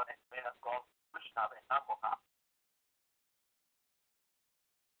God and men of God, we should have a humble heart.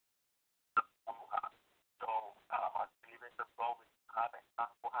 So as believers of God, we should have a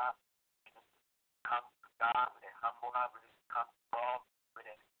humble heart. We need to come to God with a humble heart. We need to come to God with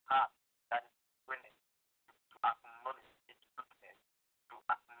a heart that is willing to acknowledge its goodness, to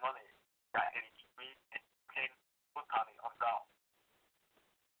acknowledge that it is weak and depend totally on God.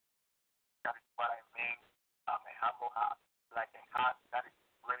 That is what I mean, a humble heart, like a heart that is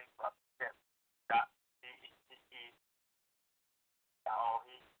willing to accept that he is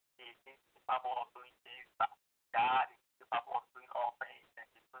capable of doing things, but God is capable of doing all things, and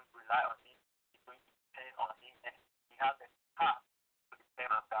He's going to rely on Him, He's going to depend on Him, and He has a heart to depend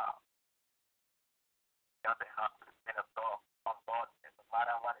on God. He has a heart to depend on God, and no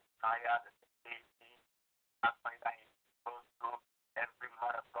matter what is tired, the safety, that's why that He goes through every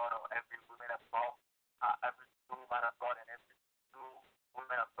man of God or every woman of God, every true man of God and every true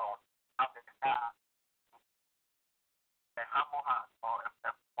woman of God have a heart, a humble heart, or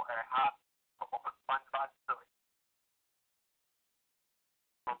a heart of a contrite spirit,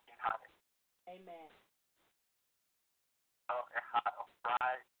 broken hearted. Amen. Not a heart of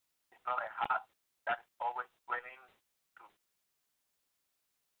pride. It's not a heart that is always willing to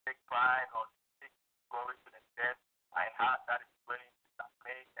take pride or take glory to themselves. A heart that is willing to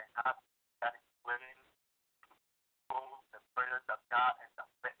submit, a heart that is willing to go the presence of God and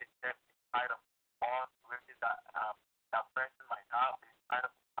submit itself in spite of all riches that that person might have, in spite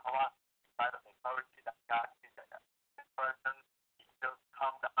of power, in spite of authority that God gives that this person is still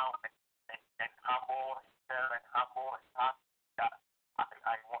calm down and humble himself and humble his heart that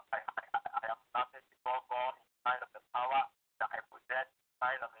I am nothing before God in spite of the power that I possess, in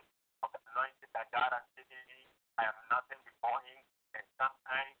spite of the anointing that God has given me. I am nothing before Him, and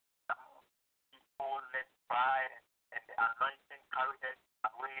sometimes some people let pride and the anointing carry us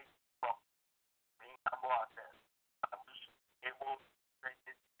away from being humble ourselves. We should be able to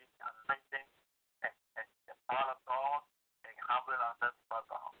practice this anointing and the power of God and humble ourselves before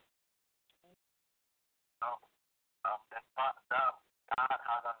God. So, the part that God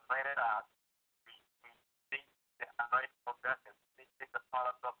has anointed us, we think the anointing for God, we think the power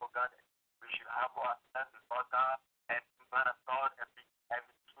of God for God. We should humble ourselves before God, and man of God, every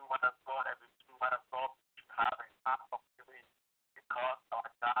true man of God, every true man of God should have a heart of humility, because our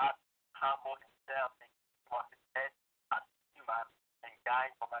God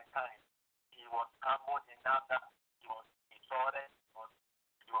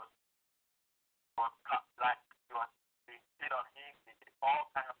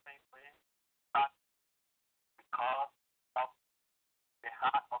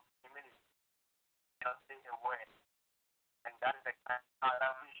heart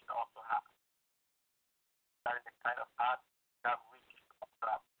that we should also have. That is the kind of heart that we should also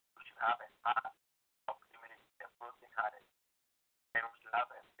have. We should have a heart of humility, a broken hearted. And we should have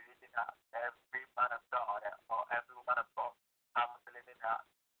a believing heart. Every man of God or every woman of God have a believing heart.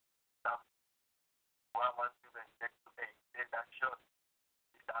 Some 1 verse 6 to 8 says that surely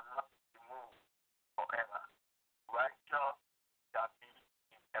it shall not be moved forever. Righteous shall be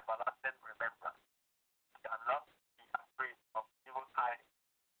in everlasting remembrance. It shall not be afraid of evil tidings.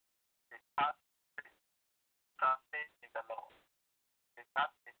 It has trusted in the Lord. It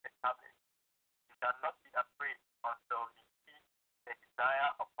has been established. It shall not be afraid until he sees the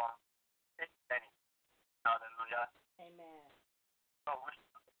desire upon his enemy. Hallelujah. Amen. So we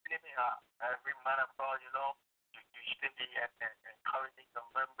should believe in every man of God, you should be encouraging your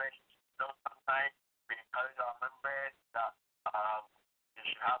members. Sometimes we encourage our members that they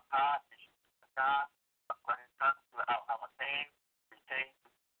should have heart, they should have God. But when it comes to our things, we tend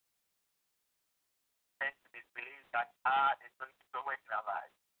to disbelieve that God is going to do it in our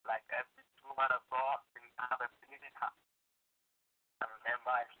lives. Like every true man of God, we have a believing heart. I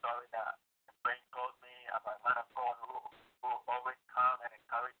remember a story that a friend told me about a man of God who always come and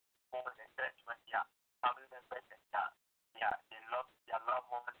encourage people in the church when they are family members and they love their loved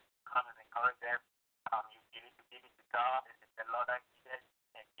ones, come and encourage them. You need to give it to God, and it's the Lord that gives it,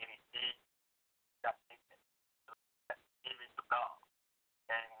 and it is He that takes it. So give it to God.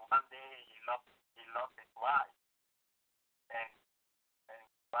 And one day he lost his wife, and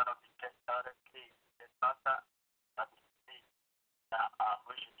one of the church elders came, said, Pastor, that we see that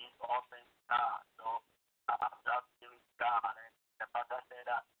we should give all things to God. So just give it to God. And the pastor said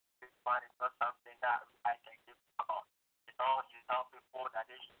that this one is not something that I can give to God. You tell people that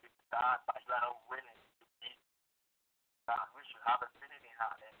they should give to God, but you are not willing to give to God. We should have a feeling in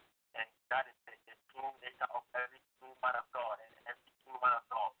heart, and that is the true nature of every true man of God, and every true man of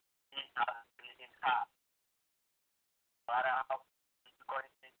God. He has a feeling in heart. No matter how difficult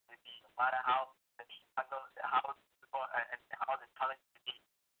it is to be, no matter how the struggle, how difficult and how the challenge to be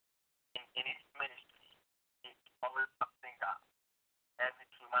in his ministry, it's always something that every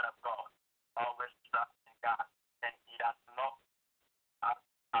true man of God always trusts in God, and he does not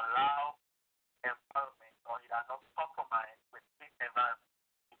allow environment, or he does not compromise with his environment,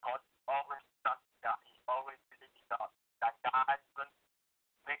 because he always trusts in God. He always believes in God, that God is going to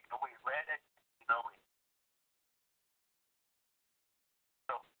make a way where there is no way.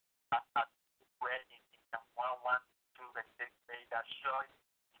 So that's where in Psalm 112 verse 6 says that surely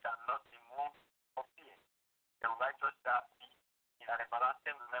he shall not be moved for fear. The righteous shall be in an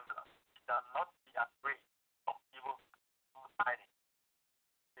everlasting remembrance. He shall not be afraid of evil tidings.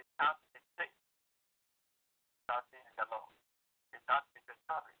 The chance is safe. Trusting in the Lord. The chance is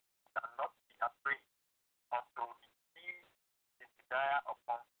established. He shall not be afraid until he sees his desire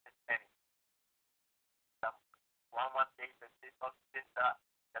upon his enemy. Psalm 118 verse 6 also says that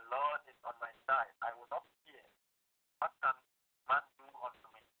the Lord is on my side. I will not fear. What can man do unto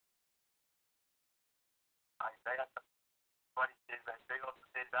me? Isaiah 26 verse 3 also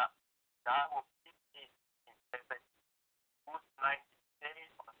says that God will keep me in perfect, whose night is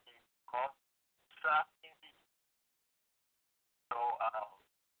stayed on him, because trust in thee. So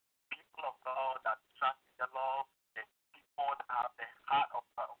people of God that trust in the Lord, the people that have the heart of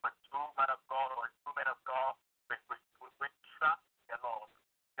a true man of God or a true man of God, with trust in the Lord,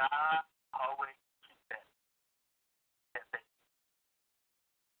 God always keeps them perfect.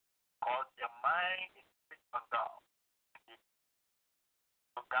 Because their mind is fixed on God.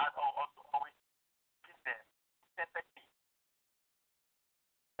 So God also always keeps them perfectly.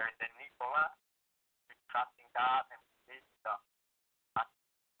 There is a need for us to trust in God and believe in God as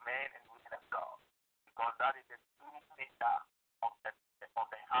men and women of God. Because that is the true nature of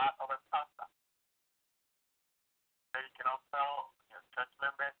the heart of a pastor. So you cannot tell your church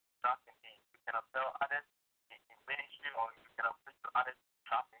members to trust in Him. You cannot tell others in ministry, or you cannot preach to others to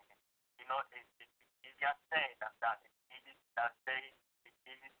trust in Him. It's easier saying than that. It's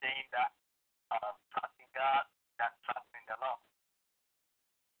easy saying that trust in God than trust in the Lord.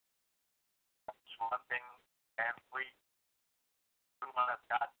 That's one thing every woman of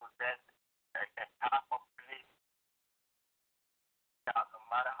God possesses, a type of belief that no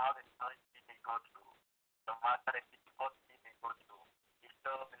matter how the challenges they go through, no matter the difficulties they go through, they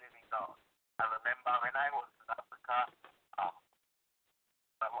still believe in God. I remember when I was in Africa,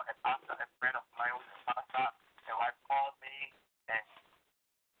 a friend of mine was a pastor, the wife called me and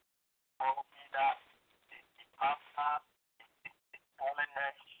told me that the pastor is telling her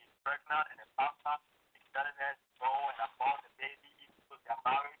she's pregnant, and the pastor is telling her to go and abort the baby because they are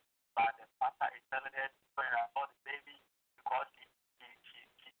married, but the pastor is telling her to go and abort the baby because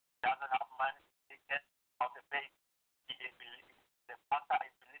manifestation of the faith. He is believing, the pastor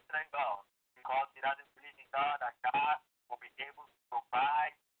is believing God because he doesn't believe in God that God will be able to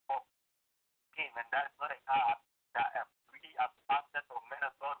provide for him, and that is not a heart that we as pastors or men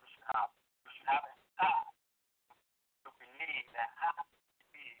of God we should have. We should have a heart to believe, a heart to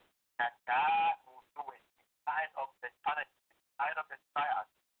believe that God will do it in spite of the challenges, in spite of the trials,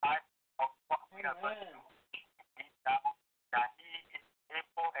 in spite of what we are going to do. That he is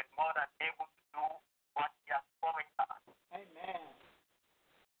able and more than able to do what he has promised us. Amen.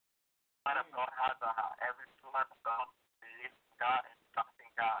 Man of God has a heart. Every true man of God believes in God and trusts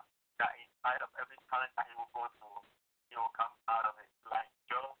in God. That in spite of every challenge that he will go through, he will come out of it. Like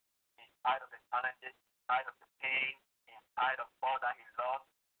Job, in spite of the challenges, in spite of the pain, in spite of all that he lost,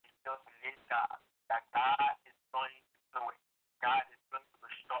 he still believes God. That God is going to do it. God is going to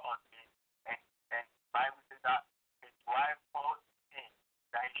restore on him. And the Bible says that his wife told him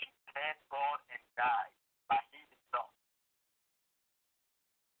that he should thank God and die, but he did not.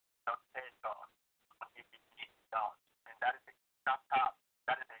 Not thank God, but he believed in God. And that is a heart.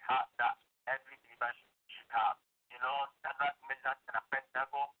 That is a heart that every believer should have. You know, that's what Meshach and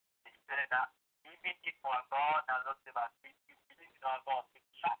Abednego, they said that even if our God has not saved us, we believe in our God, we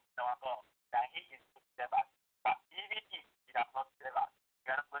trust in our God, that he is to save us. But even if he has not saved us,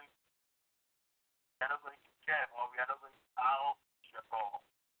 we are not going to care, or we are not going to bow to your God.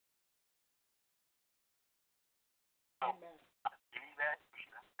 So, as believers, we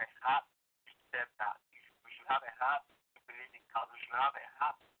should have a heart to serve God. We should have a heart to believe in God. We should have a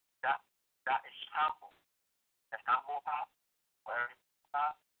heart that is humble. A humble heart, where every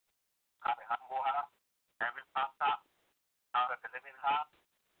pastor have a humble heart, every pastor have a believing heart,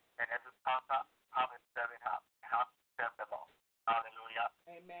 and every pastor have a serving heart. A heart to serve the Lord. Hallelujah.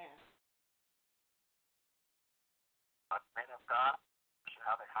 Amen. But men of God, we should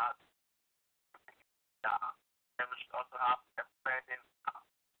have a heart to believe in God. And we should also have a burden heart.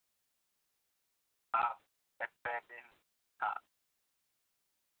 A burden heart.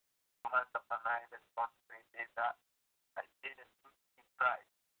 Romans chapter 9, verse 43 says that I say the truth in Christ.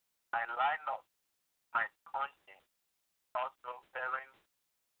 I lie not, my conscience also bearing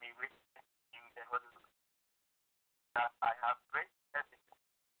me witness in the Holy Ghost, that I have great evidence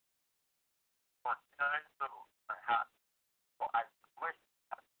concerning sorrow in my heart, for I wish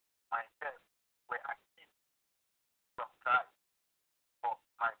that myself were active from Christ for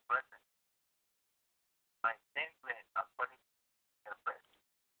my brethren, my sins were according to their flesh.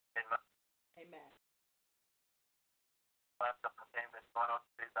 Amen. Amen. Romans chapter 10, verse 1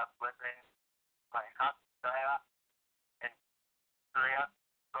 says that, brethren, my heart desire and prayer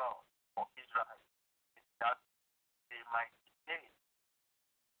to God for Israel is that they might be saved.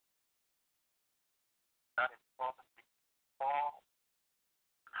 That is prophecy. All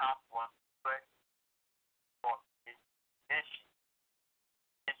have one prayer for his nation,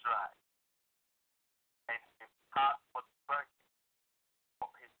 Israel, and his heart for the prayer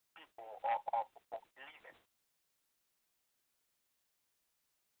of his people or for believers.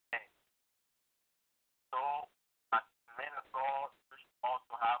 And so, as men of God, we should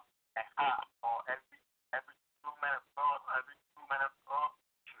also have a heart, or every true man of God, every true man of God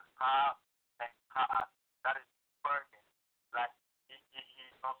should have a heart that is burning. Like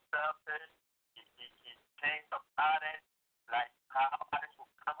he's not selfish, he thinks of others, like how others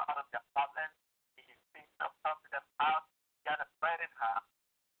will come out of their problems. He thinks of helping them out. He has a burning heart.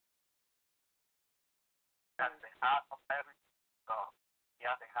 That's the heart of every God. He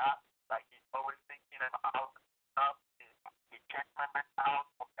has a heart like he's always thinking about how he checks members out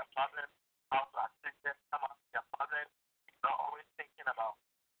of their problems, how to assist them come out of their problems. He's not always thinking about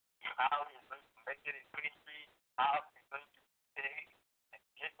how he's going to make it in ministry, how he's going to pay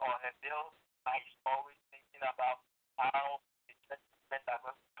his or her bills. He's always thinking about how the church members are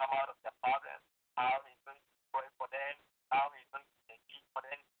going to come out of their problems, how he's going to pray for them, how he's going to teach for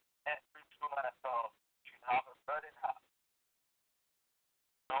them. Every true man of God should have a burden heart.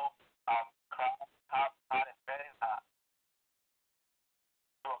 So, Christ have had a burden heart.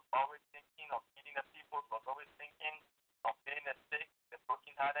 He was always thinking of feeding the people. He was always thinking of feeding the sick, the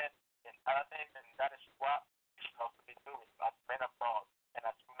brokenhearted, and other things. And that is what we should also be doing as men of God and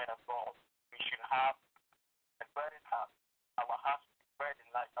as women of God. We should have a burden heart. Our hearts should be burdened,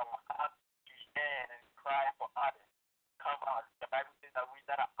 like our hearts to stand and cry for others. Come out. The Bible says that we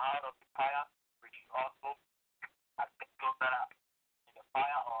that are out of the fire, we should also assist those that are in the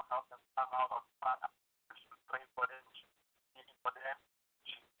fire or help them come out of the fire. We should pray for them. We should be speaking for them.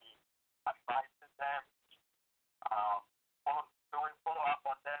 We should be advising them. Follow up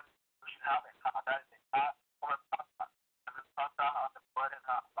on them. We should have a heart that is a heart for a pastor. Every pastor has a burden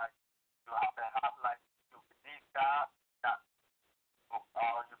heart. Like you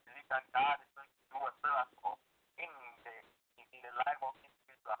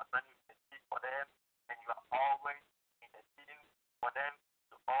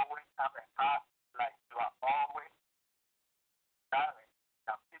always have a heart like you are always direct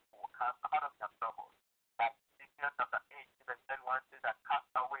that people come out of their trouble. Like Ezekiel chapter 8, verse 31 says that cast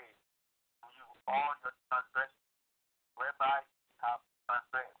away from you all your transgressions, whereby you have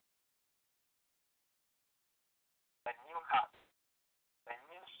transgressed. A new heart, a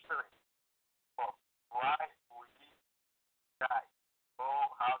new spirit, for why will ye die, O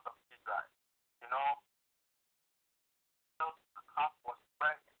house of Israel? You know, God's heart was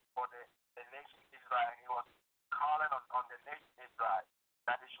praying for the nation Israel. He was calling on the nation Israel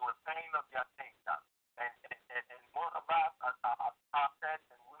that they should repent of their things. And most of us, as prophets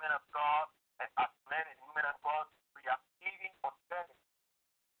and women of God, and as men and women of God, we are pleading for telling.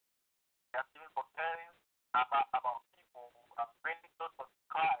 We are pleading for telling about people who are winning souls for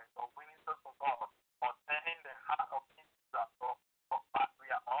Christ or winning souls for God or turning the heart of Israel. But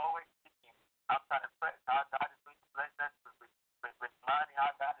we are always seeking after the prayer how God is going to bless us with money,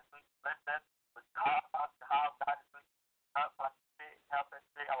 how God is going to bless us with cars, how God is going to help us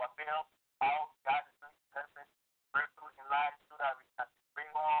pay our bills, how God is going to help us break through in life so that we can bring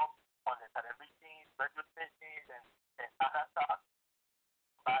home on the television, radio stations, and other stuff.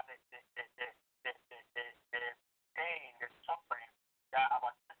 But the pain, the suffering that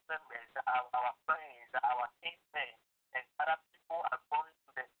our system is, our friends, our kinsmen, and other people are going to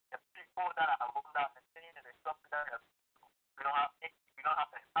the people that are around us, the pain and the suffering that we don't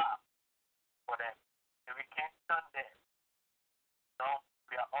have a heart for them. And we can't stand them. No,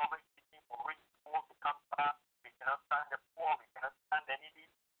 we are always seeking for rich people to come back. We cannot stand the poor, we cannot stand the needy,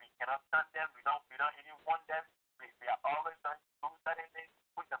 we cannot stand them, we don't even want them. We are always trying to do certain things,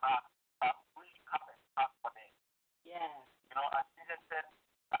 put them out, but we have a heart for them. Yeah. You know, as Jesus said,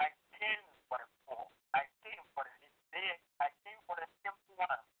 I came for the poor, I came for the needy, I came for the simple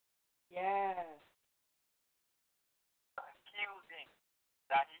one. Yes. Accusing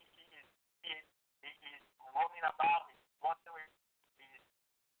that he is roaming about, he's walking with, he's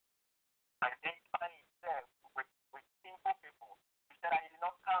identifying himself with simple people. He said that he did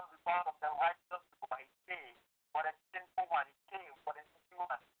not come because of the righteous people, but he came for the sinful one. He came for the simple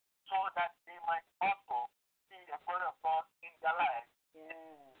one, so that they might also see the glory of God in their lives.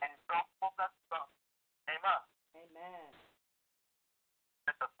 Yeah. And draw closer to God. Amen. Amen.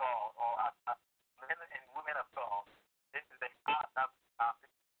 This is God, or as men and women of God, this is a heart that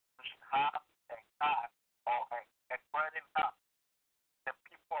we should have a heart or a burning heart. The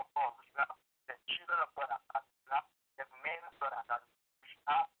people of God, we should have the children of God, we should have the men of God, we should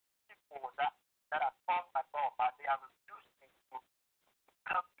have people that are called by God, but they are refusing to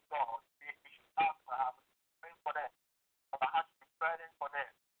come to God. We should have praying for them, our heart should be burning for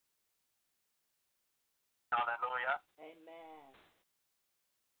them. Hallelujah. Amen.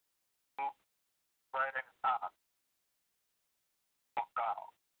 Burning heart for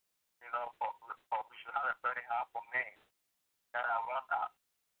God. You know, for we should have a burning heart for men that are around us.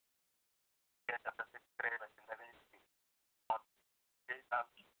 Yes, chapter 63, verse 11.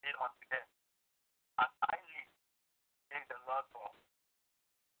 Say unto them, as I live, says the Lord God,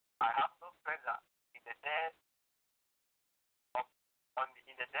 I have no pleasure in the death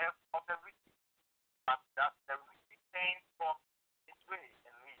in the death of the wicked, but that the wicked turn from his way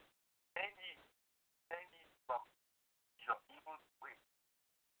and live. Turn ye from your evil way.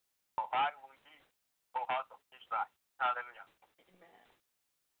 For I will ye, O house of Israel. Hallelujah. Amen.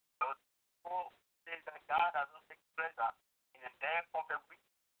 Those who say that God does not take pleasure in the death of the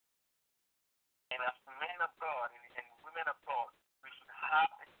wicked. And as men of God and women of God, we should have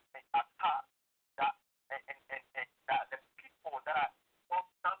a heart that that the people that are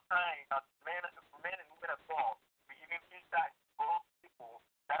sometimes as men and women of God, we even feel that go to people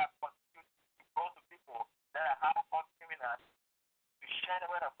that are constituted, go to people that are hardcore criminals to share the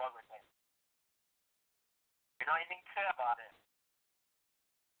word of God with them. We don't even care about them.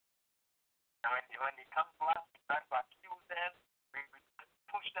 And when they come to us, we try to accuse them, we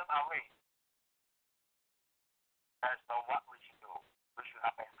push them away. That's not what we should do. We should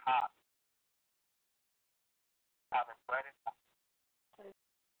have a heart, have a burning heart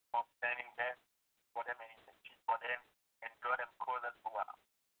of standing there for them and intercede for them and draw them closer to us.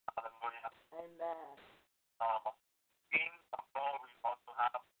 Hallelujah. Amen. In of God, we also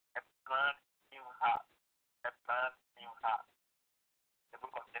have a brand new heart. A brand new heart. The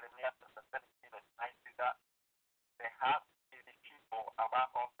book of Jeremiah, chapter 17, verse 9 says that the heart is the people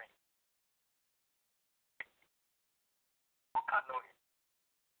above all things. Who can know it?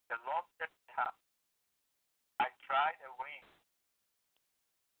 The Lord said to the heart, I tried a way.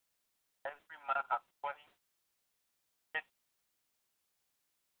 Every man according to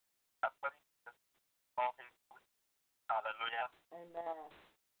all his good. Hallelujah. Amen.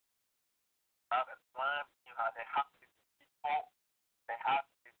 have a plan. They have to be people. They have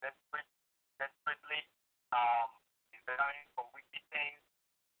to be desperately desiring for wicked things.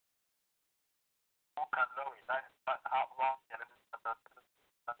 Who can know it? That is not how long the enemy is going to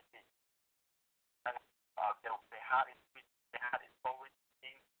be. And they had it. They had it always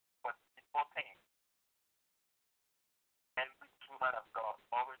been for people things. Every true man of God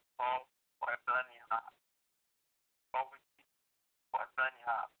always call for a plan in heart. Always seek for a plan in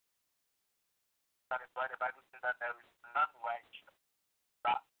heart. That is why the Bible says that there is none righteous.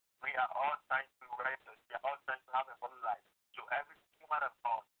 That we are all trying to be righteous. We are all trying to have a holy life. So every true man of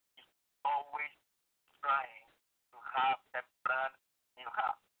God is always trying to have a plan in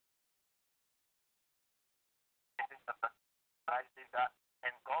heart. This is the I say that,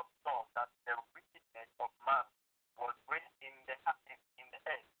 and God saw that the wickedness of man was great in the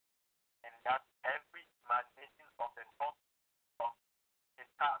earth, and that every imagination of the thought of his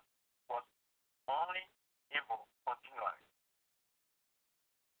heart was only evil continually.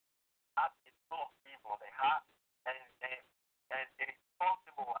 That is so evil, the heart, and it is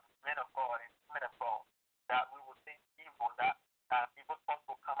possible as men of God and women of God that we will think evil, that evil thoughts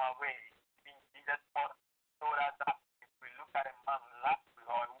will come our way. Even Jesus told us that if we look at a man lustfully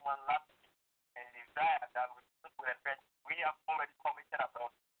or a woman lustfully and desire that we look with a person, we have already committed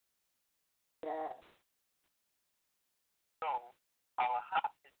adultery. Yes. So our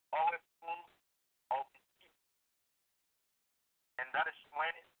heart is always full of deceit. And that is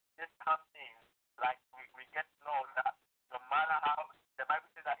when this comes in, like we get to know that no matter how, the Bible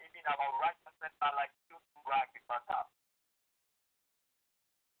says that even our righteousness are like filthy rags before God.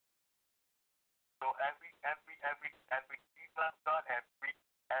 So every people of God, every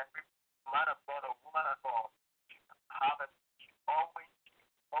man of God or woman of God should always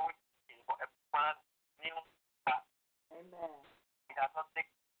looking for a brand new start. Amen. It does not take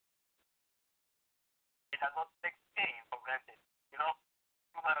things for granted. You know,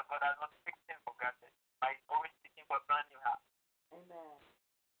 woman of God does not take things for granted. But he's always seeking for a brand new heart. Amen.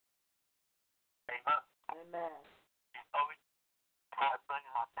 Amen. Amen. He's always for a brand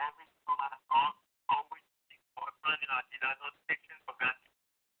new heart. Every woman of God always seeks for a brand new heart. He does not take things for granted.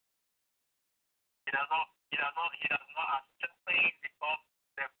 He does not accept things because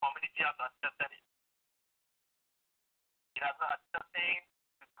the community has accepted it. He does not accept things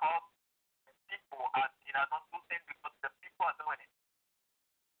because the people are, he does not do things because the people are doing it.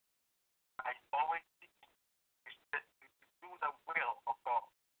 He's always seeking to do the will of God.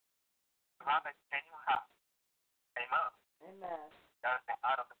 To have a genuine heart. Amen. Amen. That's the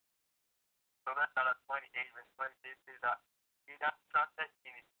heart of the Proverbs 28 verse 28 says that he that trusteth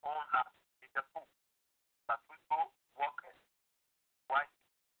in his own heart is a fool, but whoso walketh wisely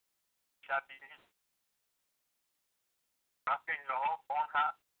shall be rich. Trusting in your own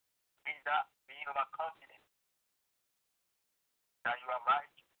heart means that being overconfident that you are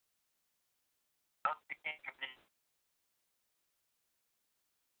right, not seeking to be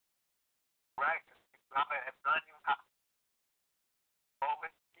right, to have a brand new heart.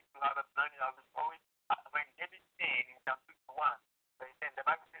 Always seek to have a brand new heart. Always, when David said in Psalm 51, the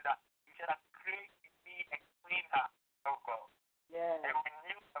Bible says that you shall create in me a clean heart, oh God. Yes. And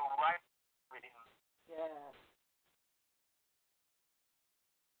renew a right within me. Yes.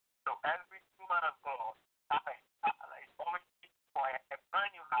 So every woman of God is always seeking for a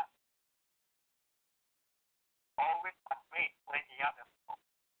brand new heart. Always afraid when he has a fault.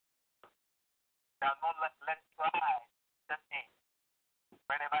 Does not let try the thing.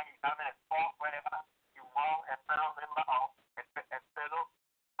 Whenever he's having a fault, whenever you want a fellow member of a fellow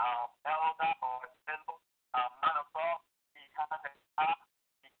elder or a fellow man of God, he has a heart.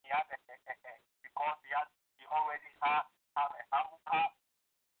 He has because he already has a humble heart.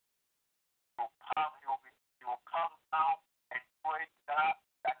 He will come down and pray that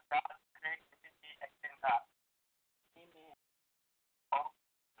God creates within me a clean heart. Amen.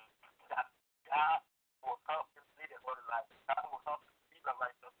 That God will help him lead a holy life. God will help him live a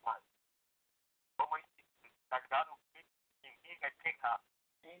righteous life. Always that God will keep him a clean heart.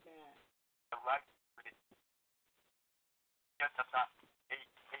 Amen. The right with it. Just as that 18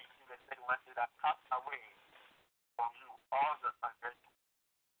 verse 31 says that cast away from you all your transgressions.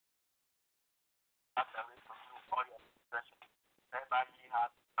 Cast away from you all your transgressions. Whereby he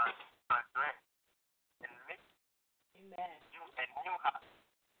has transgressed and make Amen. you a new heart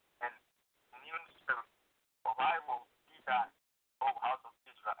and new spirit. For why will he die, O house of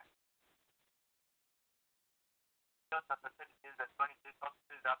Israel? Just as the 36 verse 26 also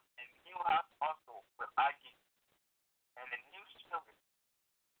says that a new heart also will I give, and a new spirit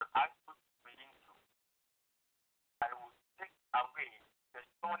will I put within you. I will take away the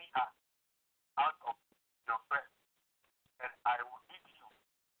stony heart out of your breast, and I will give you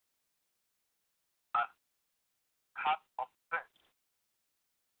a cup of bread.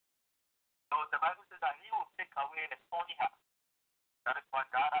 So the Bible says that he will take away the stony heart. That is what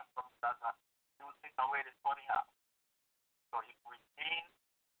God has promised us, that he will take away the stony heart. So if we sin,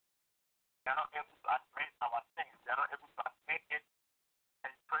 we are not able to admit our sins. We are not able to admit it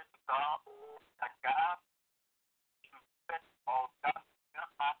and pray to God that God should set all that in your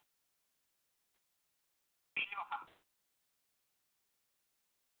heart, in your heart.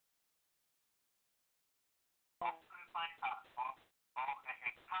 Or purifying heart, or a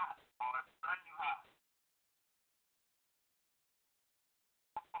heart, or a brand new heart.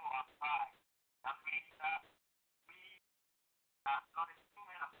 From our pride. That means that we are not a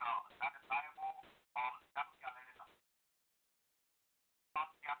instrument of God. That the Bible or that we are learning of. But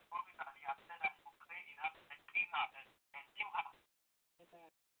he has promised that he has said that he will create in us a clean heart and new heart.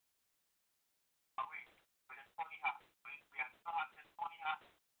 Away with a stony heart. We are still having a stony heart,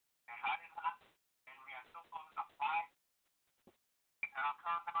 a hardened heart, and we are still full of pride. We cannot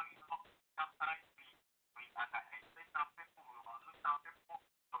count on it. Sometimes we underestimate some people, we overlook some people.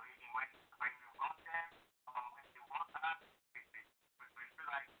 So even when we want them, or when they want us, we feel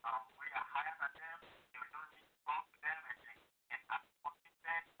like we are higher than them, and we don't need to go to them and ask for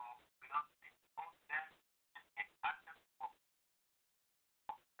feedback, or we don't need to go to them and ask them for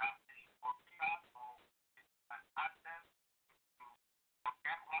that they should forgive us, or ask them to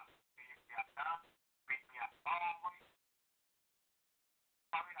forget what we have done. We are always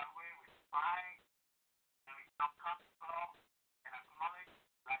carried away with pride, and we don't come to God and acknowledge,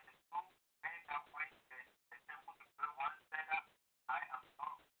 like the two men that went to the temple to pray. One said that I am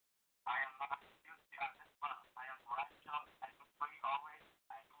sorry. I am not guilty as this man. I am righteous. I do pray always.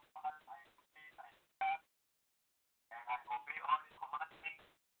 I do fast. I do this. I do that. And I obey all the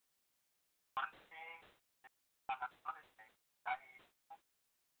commandments. One thing and acknowledgement that is,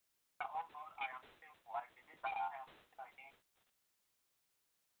 oh Lord, I am sinful. I believe that I am sin against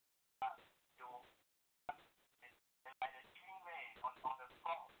you. And by the two men on the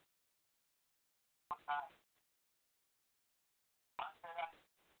cross, one time, one said that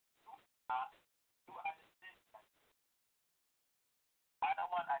you are the sinner. I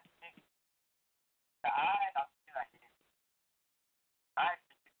don't want to think that I have sinned against you. I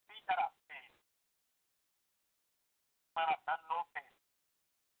see that I've sinned. I have done no thing.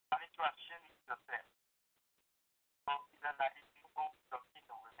 I need to ashamed yourself. So even that if you go to your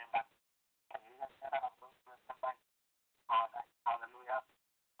kingdom, remember, you have said that I'm going to somebody. Hallelujah.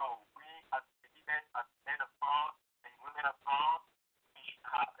 So we as believers, as men of God and women of God, we should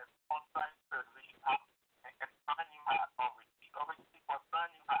have a contrite spirit. We should have a brand new heart. Or we should always seek for a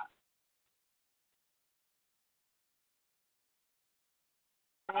brand new heart.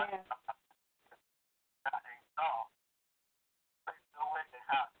 Amen. And God, there's nowhere they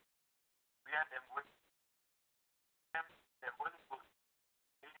have. We are them with them, the Holy Ghost.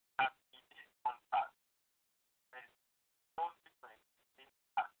 They have it on us. There is no difference in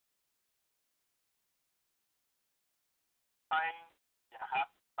us. Find their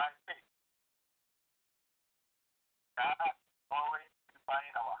heart by faith. God always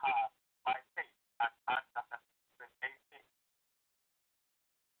find our heart by faith. And Acts chapter 18.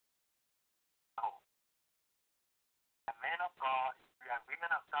 So, the men of God, we are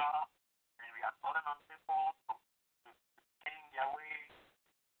women of God, and we are calling on people to change their ways,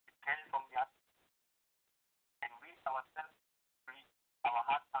 to change from their, and we ourselves, our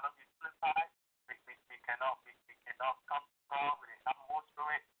hearts cannot be purified. We cannot come to God with a humble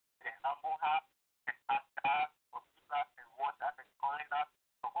spirit, with a humble heart, and ask God for forgive us and wash us and cleanse us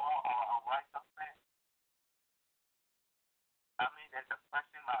from all our unrighteousness. That means there's a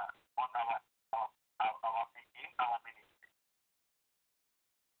question mark on our ministry.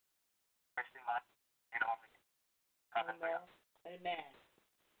 Question mark in our ministry. Amen. Amen.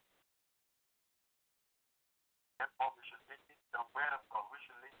 Therefore, we should listen to the word of God. We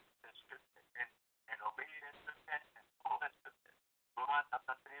should listen to the scripture and obey the scripture and follow the scripture. Romans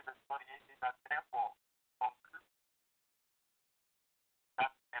chapter 3, verse 48 says that therefore, conclude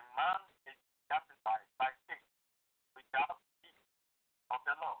that a man is justified by faith without deeds of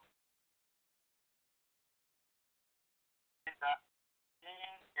the law. Is that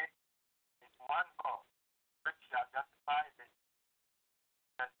seeing it is one God, which shall justify the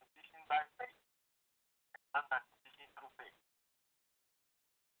justification by faith, and justification through faith.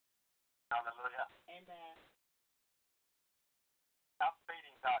 Hallelujah. Amen. Have faith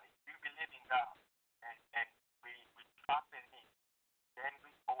in God. If you believe in God and we trust in Him, then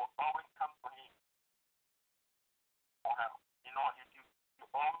we will always come to Him for help. You know, if you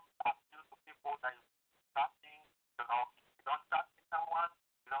always appeal to people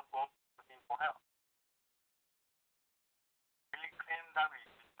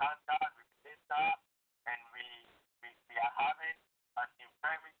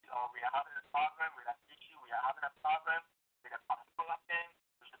or we are having a problem with an issue, we are having a problem with a particular thing,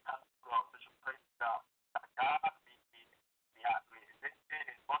 we should come to God. We should praise God. That God, we resisted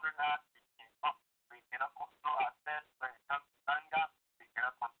His bothering us. We cannot control ourselves when it comes to anger. We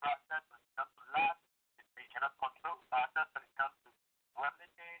cannot control ourselves when it comes to lust. We cannot control ourselves when it comes to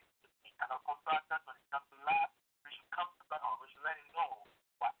worldliness. We cannot control ourselves when it comes to lust. We should come to God. We should let Him know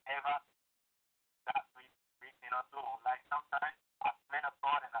whatever that we cannot do. Like sometimes, as men of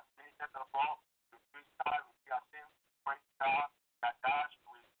God and as ministers of God, we praise God, we see ourselves, praise God, that God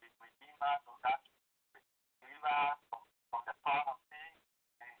will redeem us, or God will deliver us from the power of sin,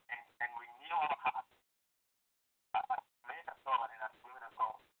 and renew our hearts. As men of God and as women of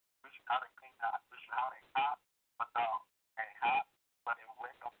God, we should have a clean heart. We should have a heart for God, a heart for the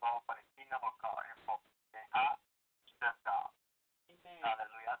work of God, for the kingdom of God, and for the heart to serve God. Amen.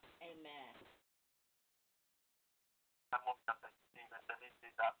 Hallelujah. Amen. Psalm chapter 16, verse 7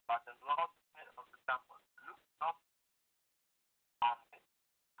 says that, but the Lord said unto Samuel, look not on the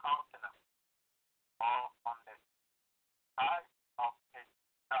countenance or on the size of his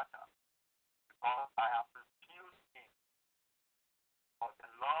stature, because I have refused him. For the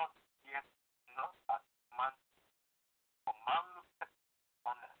Lord hears not as man, for man looketh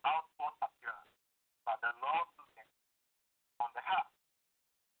on the outward appearance, but the Lord looketh on the heart.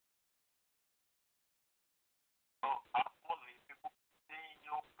 So absolutely, people see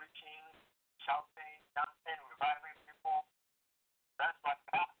you preaching, shouting, dancing, reviving people. That's what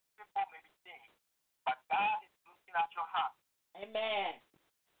God, people may be seeing. But God is looking at your heart. Amen.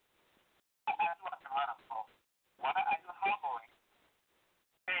 I ask you as a man of God, why are you harboring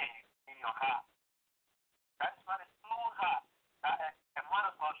pain in your heart? That's not a small heart that a man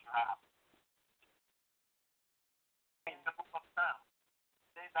of God should have. In the book of Psalms,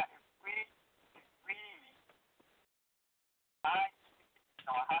 it says that if we hide in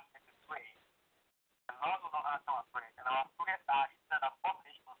our heart and we pray, the Lord will not answer our prayers, and our prayers are instead of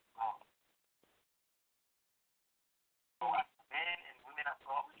abomination to God. So as men and women of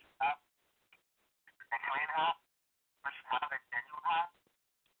God, we should have a clean heart, we should have a genuine heart,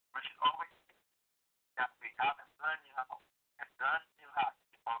 we should always think that we have a brand new heart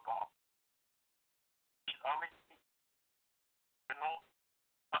before God. We should always think,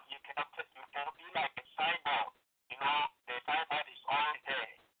 you cannot be like a cyborg. The cyborg is always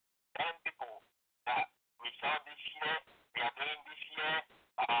there, telling people that we saw this year, we are doing this year,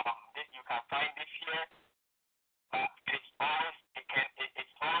 this you can find this year, but it's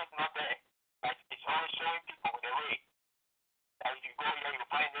always not there. Like it's always showing people the way. That if you go here, you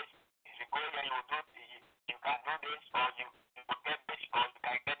find this. If you go here, you can do this, or you will get this, or you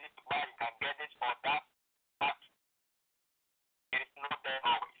can get this to buy, you can get this or that. But it is not there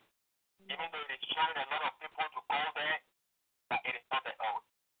always. Even though it is showing a lot of people to go there, but it is not there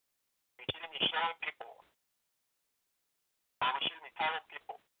always. We shouldn't be showing people, or we shouldn't be telling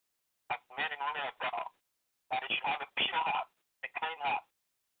people, as men and women of God, that they should have a pure heart, a clean heart.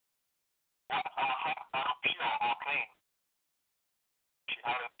 What our hearts are pure or clean. We should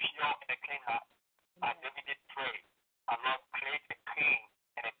have a pure and a clean heart. As David did pray, our Lord, create a clean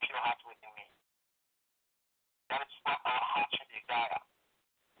and a pure heart within me. That is what our heart should desire.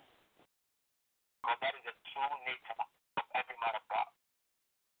 Because that is the true nature of every man of God.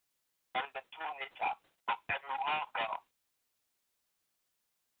 That is the true nature of every woman of God.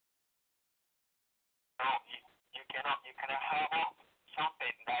 So you cannot harbor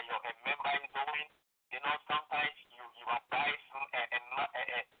something that a member is doing. Sometimes you advise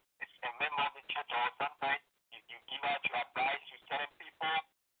a member of the church, or sometimes you give out your advice to certain people,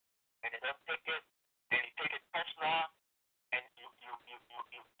 and they don't take it, then you take it personal, and you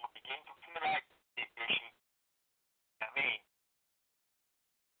begin to feel like they should,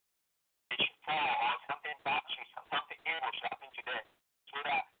 they should fall, or something bad something evil should happen to them, so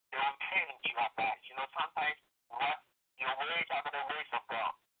that they will change your advice. Sometimes what your ways are not the ways of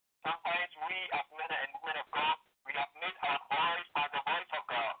God. Sometimes we as men and women of God, we have made our voice as the voice of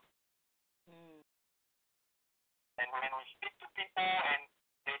God. And when we speak to people and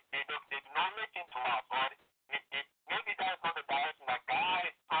they do not listen to us, or maybe that's not the direction that God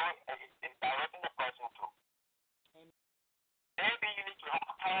is directing the person to. Maybe you need to have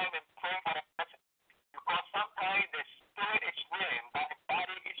time and pray for the person, because sometimes the spirit is willing, but the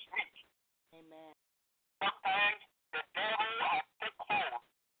body is weak. Amen. Sometimes the devil has taken hold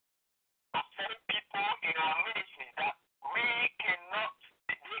of certain people in our ministry that they cannot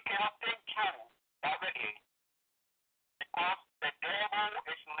think through directly, because the devil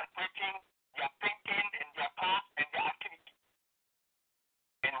is manipulating their thinking and their thoughts and their activity.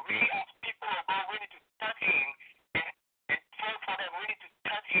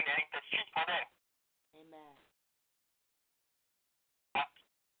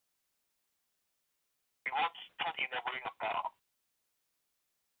 the will of God.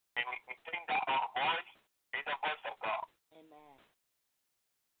 And we think that our voice is the voice of God. Amen.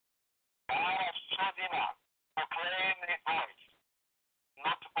 God has chosen us to proclaim His voice,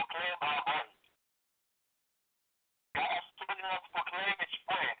 not to proclaim our voice. God has chosen us to proclaim His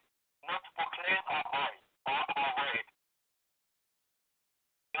word, not to proclaim our voice or our word.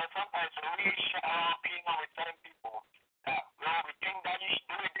 Sometimes when we share our opinion with certain people, that we think that you should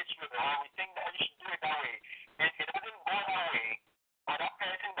do it this way, or we think that you should do it that way, and it doesn't go that way, or that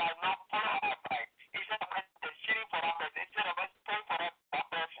person does not follow our advice, instead of us interceding for that person, instead of us praying for that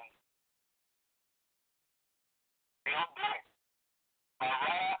person, we don't do it. But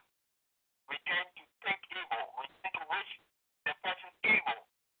rather, we tend to think evil. We tend to wish the person evil.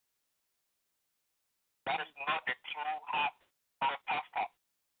 That is not the true heart of a pastor.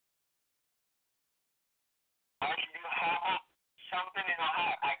 Why should you have something in your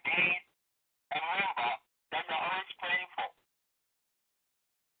heart against a member that you're always praying for?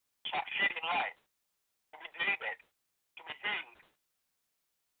 Succeed in life, to be delivered, to be healed.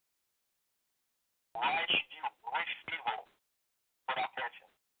 Why should you wish evil for that person?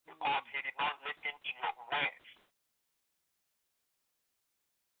 Because he did not listen to your words.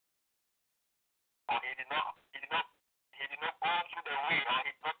 Or he did not go through the way, or he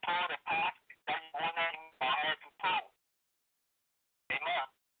did not told the path that you wanted him or her to follow. Amen.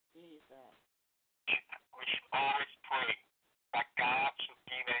 Jesus. We should always pray that God should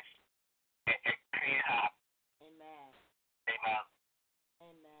give us a clean heart. Amen. Amen.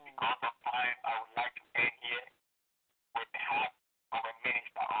 Amen. Because of time, I would like to end here with the heart of a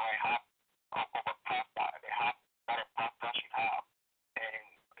minister or a heart of a pastor, the heart that a pastor should have. And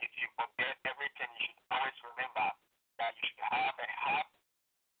if you forget everything, you should always remember that you should have a heart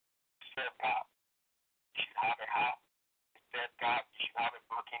to serve God. You should have a heart to serve God. You should have a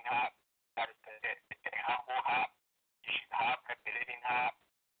broken heart. That is a humble heart. You should have a believing heart.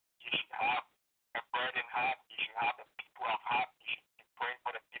 You should have a burden heart. You should have the people of heart. You should be praying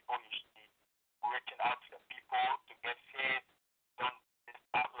for the people. You should be reaching out to the people to get saved. Don't just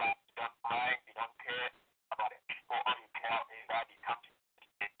act like you don't mind. You don't care about the people. All you care is that they come to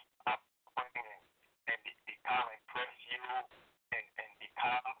up and they come and praise you and they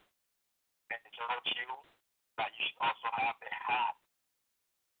come and exalt you. But you should also have the heart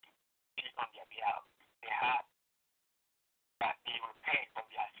to speak on their behalf. The heart that they repent from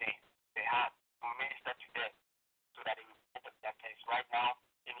their sins. The heart to minister to them so that they will repent of their sins. Right now,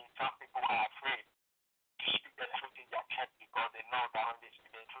 even some people are afraid to speak the truth in their church because they know that when they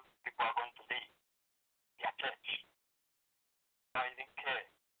speak the truth, people are going to leave their church. Don't even care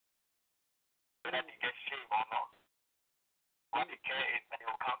whether they get saved or not. What they care is that they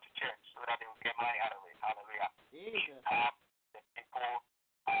will come to church so that they will get money out of it. Hallelujah. You should have the people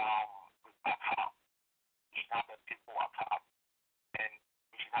with that heart. You should have the people at heart. And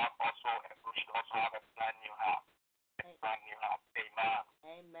we should also have a brand new heart. A brand new heart. Amen.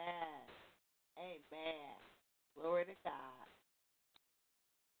 Amen. Amen. Glory to God.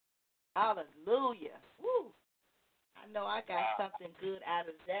 Hallelujah. Woo. I know I got something good out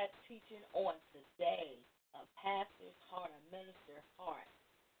of that teaching on today. A pastor's heart, a minister's heart,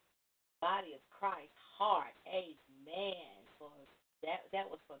 body of Christ heart. Amen. For that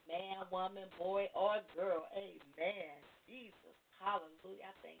was for man, woman, boy, or girl. Amen. Jesus. Hallelujah.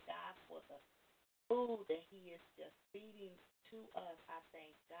 I thank God for the food that He is just feeding to us. I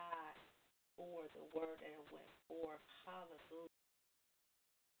thank God for the word that went forth. Hallelujah.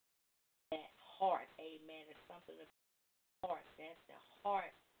 That heart, amen, is something of the heart. That's the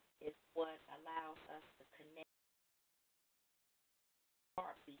heart is what allows us to connect the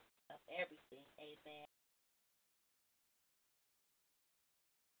heartbeat of everything, amen.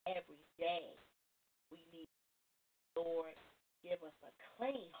 Every day we need the Lord give us a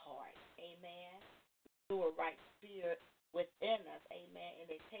clean heart, amen. Do a right spirit within us, amen.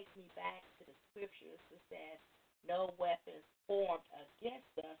 And it takes me back to the scriptures that says, no weapons formed against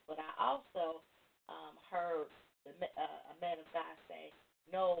us. But I also heard a man of God say,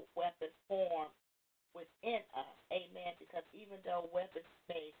 no weapons formed within us, amen. Because even though weapons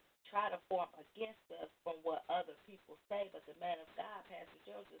may try to form against us from what other people say, but the man of God, Pastor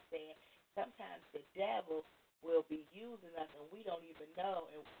Joseph, said, sometimes the devil will be using us and we don't even know.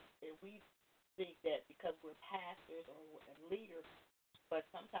 And we think that because we're pastors or we're leaders, but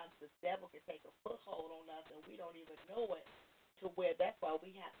sometimes the devil can take a foothold on us and we don't even know it, to where that's why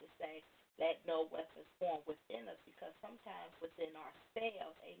we have to say, let no weapons form within us, because sometimes within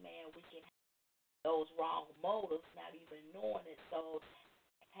ourselves, amen, we can have those wrong motives, not even knowing it. So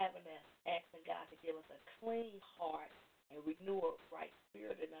having to asking God to give us a clean heart and renew a right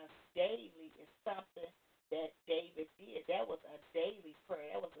spirit in us daily is something that David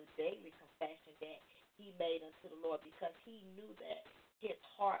he knew that his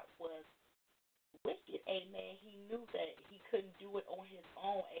heart was wicked, amen. He knew that he couldn't do it on his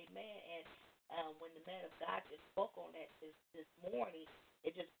own, amen. And when the man of God just spoke on that this morning,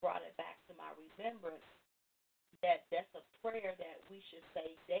 it just brought it back to my remembrance that that's a prayer that we should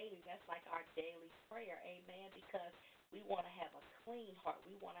say daily. That's like our daily prayer, amen, because we want to have a clean heart.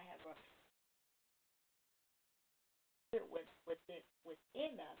 We want to have a spirit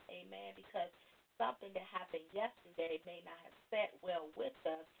within us, amen, because something that happened yesterday may not have sat well with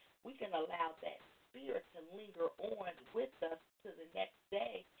us. We can allow that spirit to linger on with us to the next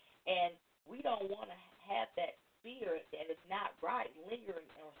day, and we don't want to have that spirit that is not right lingering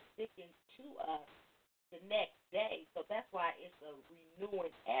or sticking to us the next day. So that's why it's a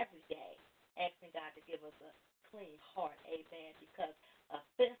renewing every day, asking God to give us a clean heart, amen, because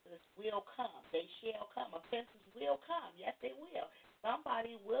offenses will come. They shall come. Offenses will come. Yes, they will.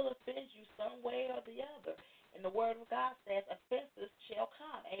 Somebody will offend you some way or the other. And the Word of God says offenses shall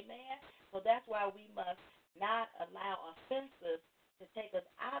come, amen. So that's why we must not allow offenses to take us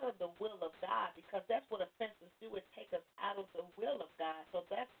out of the will of God, because that's what offenses do, is take us out of the will of God. So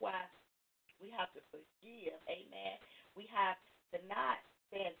that's why we have to forgive, amen. We have to not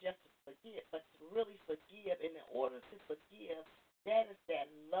stand just to forgive, but to really forgive. And in order to forgive, that is that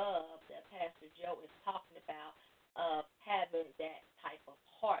love that Pastor Joe is talking about, of having that type of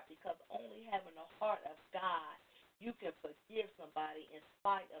heart, because only having a heart of God, you can forgive somebody in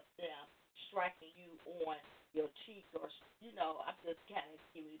spite of them striking you on your cheek, or, I'm just kind of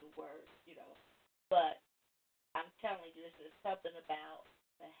giving you the words, But I'm telling you, this is something about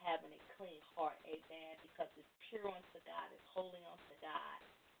having a clean heart, amen, because it's pure unto God, it's holy unto God,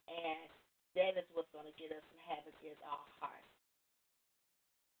 and that is what's going to get us in heaven, is our heart.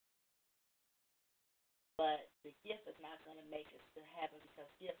 But the gift is not going to make us to heaven, because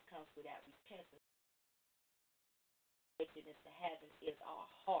gift comes without repentance. Making it to heaven is our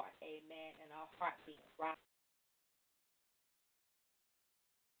heart, amen, and our heart being right.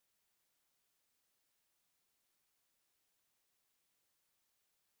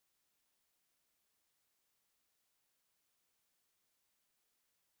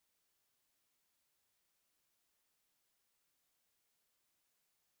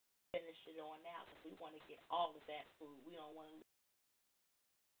 Finish it on out, because we want to get all of that food. We don't want to.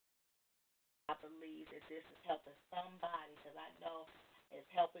 I believe that this is helping somebody, because I know it's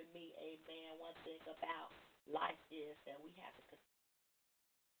helping me, amen. One thing about life is that we have to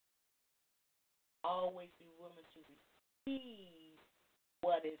always be willing to receive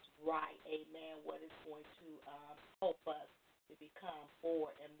what is right, amen, what is going to help us to become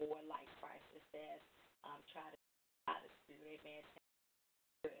more and more like Christ. It says, try to by the Spirit, amen.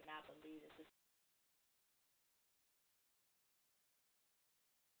 And I believe that this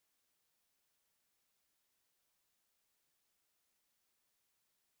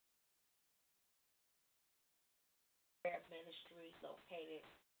prayer ministry located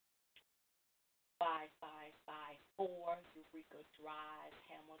 5554 Eureka Drive,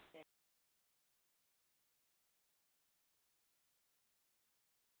 Hamilton.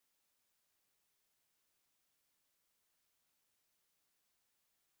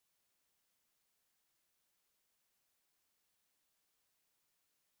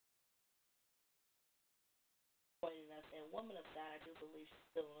 Joining us, and woman of God, I do believe she's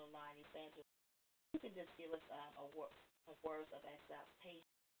still on the line, Evangelist. You can just give us some words of exaltation.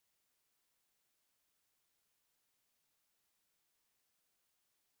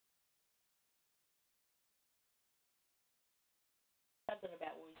 Something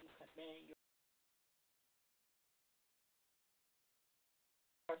about when you command your,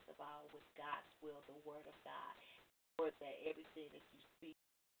 first of all, with God's will, the Word of God, word that everything that you speak,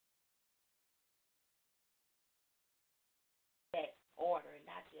 that order, and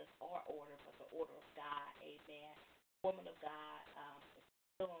not just our order, but the order of God, amen. Woman of God, is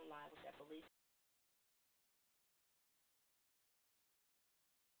still on line, which I believe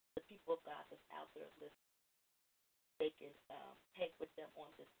the people of God that's out there listening, they can take with them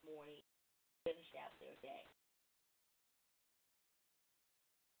on this morning, finish out their day.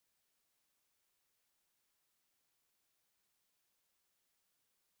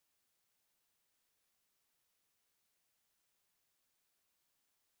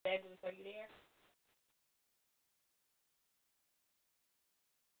 Evangelist, are you there?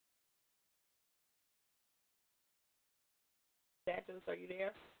 Evangelist, are you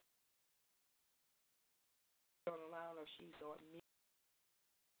there? On the line, or she's on mute.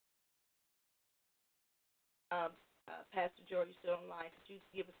 Pastor Joy, you still on the line? Could you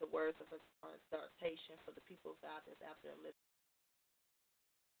give us the words of exhortation for the people of God that's out there listening?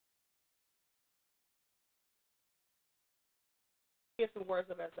 Give some words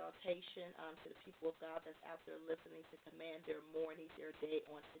of exaltation to the people of God that's out there listening to command their morning, their day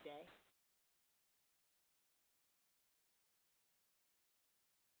on today.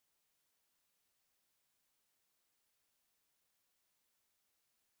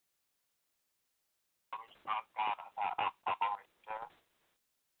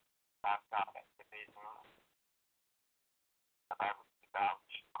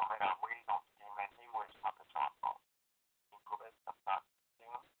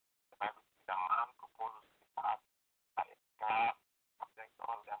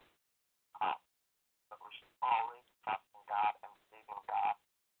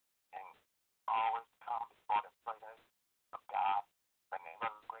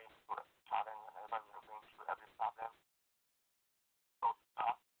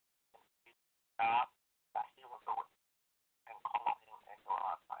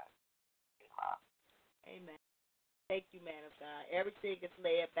 Amen. Thank you, man of God. Everything is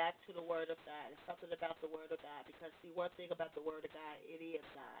led back to the Word of God. It's something about the Word of God. Because, see, one thing about the Word of God, it is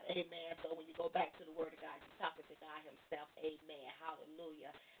God. Amen. So when you go back to the Word of God, you're talking to God Himself. Amen.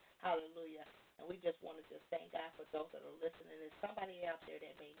 Hallelujah. Hallelujah. And we just want to just thank God for those that are listening. There's somebody out there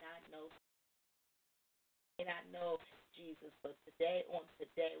that may not know Jesus, but today,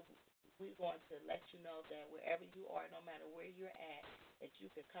 we're going to let you know that wherever you are, no matter where you're at, that you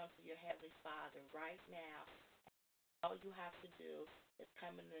can come to your Heavenly Father right now. All you have to do is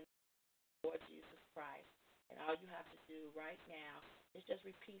come in the Lord Jesus Christ. And all you have to do right now is just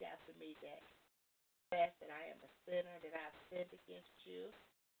repeat after me that I am a sinner, that I have sinned against you.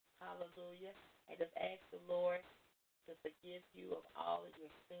 Hallelujah. And just ask the Lord to forgive you of all of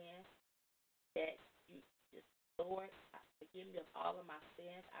your sins. That you just, Lord, forgive me of all of my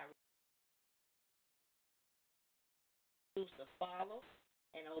sins. I refuse to follow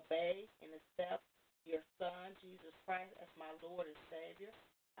and obey and accept your Son, Jesus Christ, as my Lord and Savior.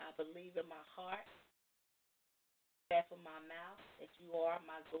 I believe in my heart, confess with my mouth that you are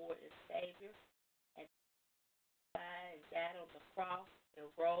my Lord and Savior, and died and died on the cross and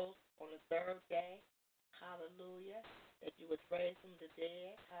rose on the third day. Hallelujah. That you was raised from the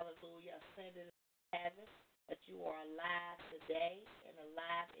dead. Hallelujah. Ascended in heaven. That you are alive today and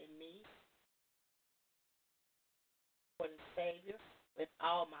alive in me. Lord and Savior, with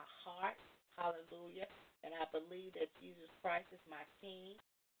all my heart. Hallelujah. And I believe that Jesus Christ is my King,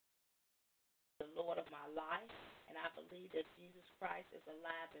 the Lord of my life. And I believe that Jesus Christ is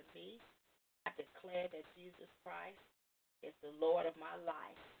alive in me. I declare that Jesus Christ is the Lord of my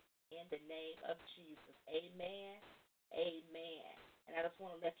life. In the name of Jesus. Amen. Amen. And I just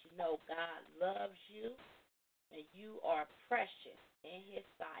want to let you know God loves you and you are precious in His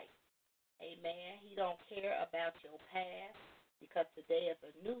sight. Amen. He don't care about your past because today is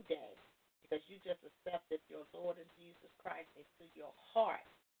a new day. Because you just accepted your Lord and Jesus Christ into your heart.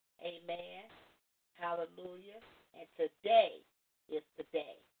 Amen. Hallelujah. And today is the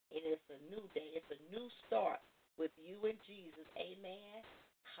day. It is a new day. It's a new start with you and Jesus. Amen.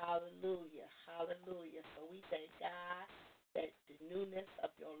 Hallelujah. Hallelujah. So we thank God that the newness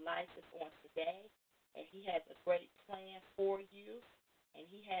of your life is on today. And He has a great plan for you. And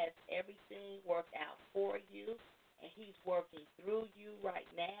He has everything worked out for you. And He's working through you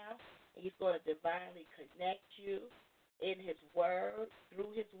right now. And He's going to divinely connect you in His Word,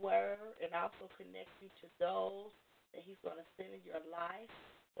 through His Word, and also connect you to those that He's going to send in your life.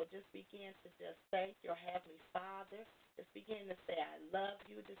 So just begin to just thank your Heavenly Father. Just begin to say, I love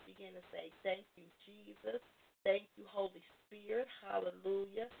you. Just begin to say, thank you, Jesus. Thank you, Holy Spirit.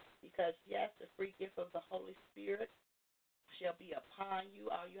 Hallelujah. Because, yes, the free gift of the Holy Spirit shall be upon you.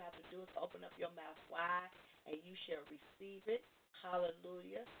 All you have to do is open up your mouth wide, and you shall receive it.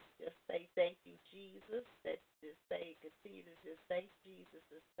 Hallelujah. Just say thank you, Jesus. Continue to just thank Jesus.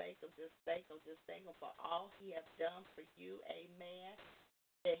 Just thank Him, just thank Him, just thank Him for all He has done for you. Amen.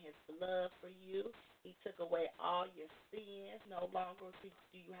 And His blood for you. He took away all your sins. No longer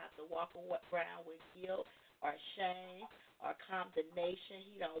do you have to walk around with guilt or shame or condemnation.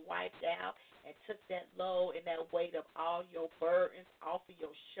 He done wiped out and took that load and that weight of all your burdens off of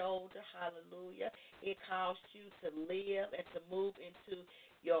your shoulder. Hallelujah. It caused you to live and to move into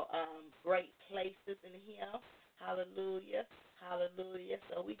your great places in Him. Hallelujah. Hallelujah.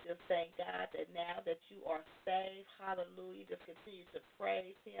 So we just thank God that now that you are saved, hallelujah, just continue to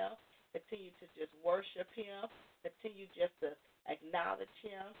praise Him, continue to just worship Him, continue just to acknowledge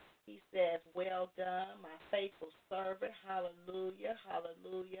Him. He says, well done, my faithful servant. Hallelujah.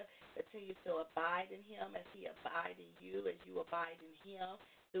 Hallelujah. Continue to abide in Him as He abides in you, as you abide in Him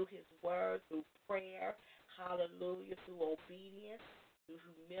through His word, through prayer. Hallelujah. Through obedience. through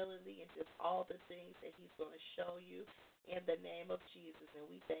humility, and just all the things that He's going to show you in the name of Jesus. And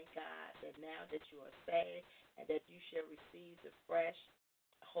we thank God that now that you are saved and that you shall receive the fresh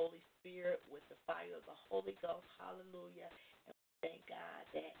Holy Spirit with the fire of the Holy Ghost. Hallelujah. And we thank God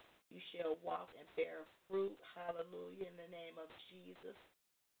that you shall walk and bear fruit. Hallelujah. In the name of Jesus.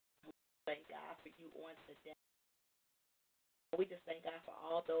 We thank God for you on today. We just thank God for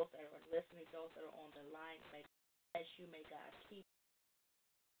all those that are listening, those that are on the line. May God bless you. May God keep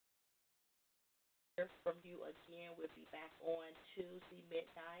from you again. We'll be back on Tuesday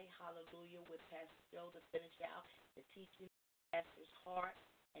midnight. Hallelujah. With Pastor Joe to finish out the teaching of Pastor's heart.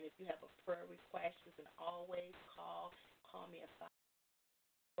 And if you have a prayer request, you can always call me at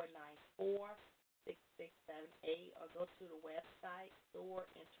 5494-6678 or go to the website, Thor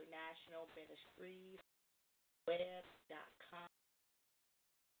International Ministries web.com.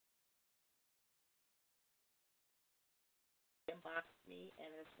 Inbox me, and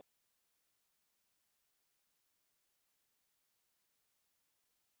as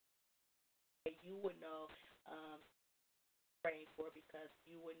you would know, praying for, because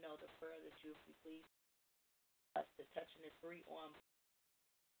you would know the prayer that you released us to touch and agree on.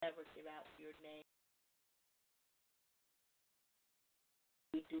 Never give out your name.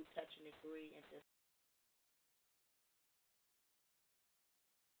 We do touch and agree, and just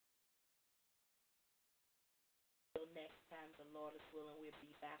until next time, the Lord is willing, we'll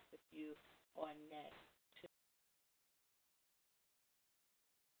be back with you on next.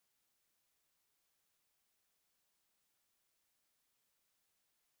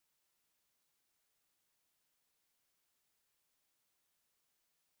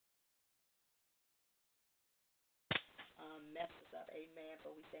 Mess us up, amen.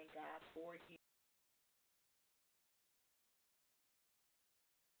 But we thank God for you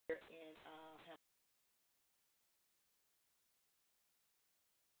here in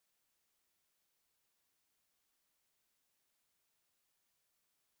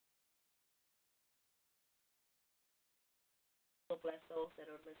bless those that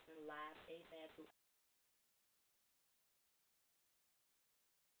are listening live, amen. Through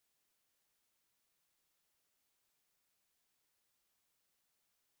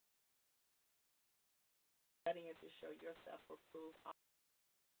studying to show yourself approved.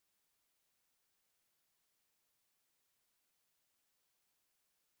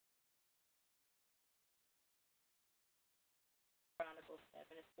 Chronicles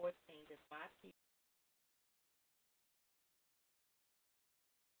 7:14. This my people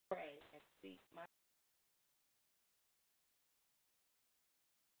pray and seek my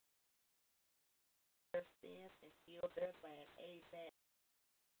sins and heal their land. Amen.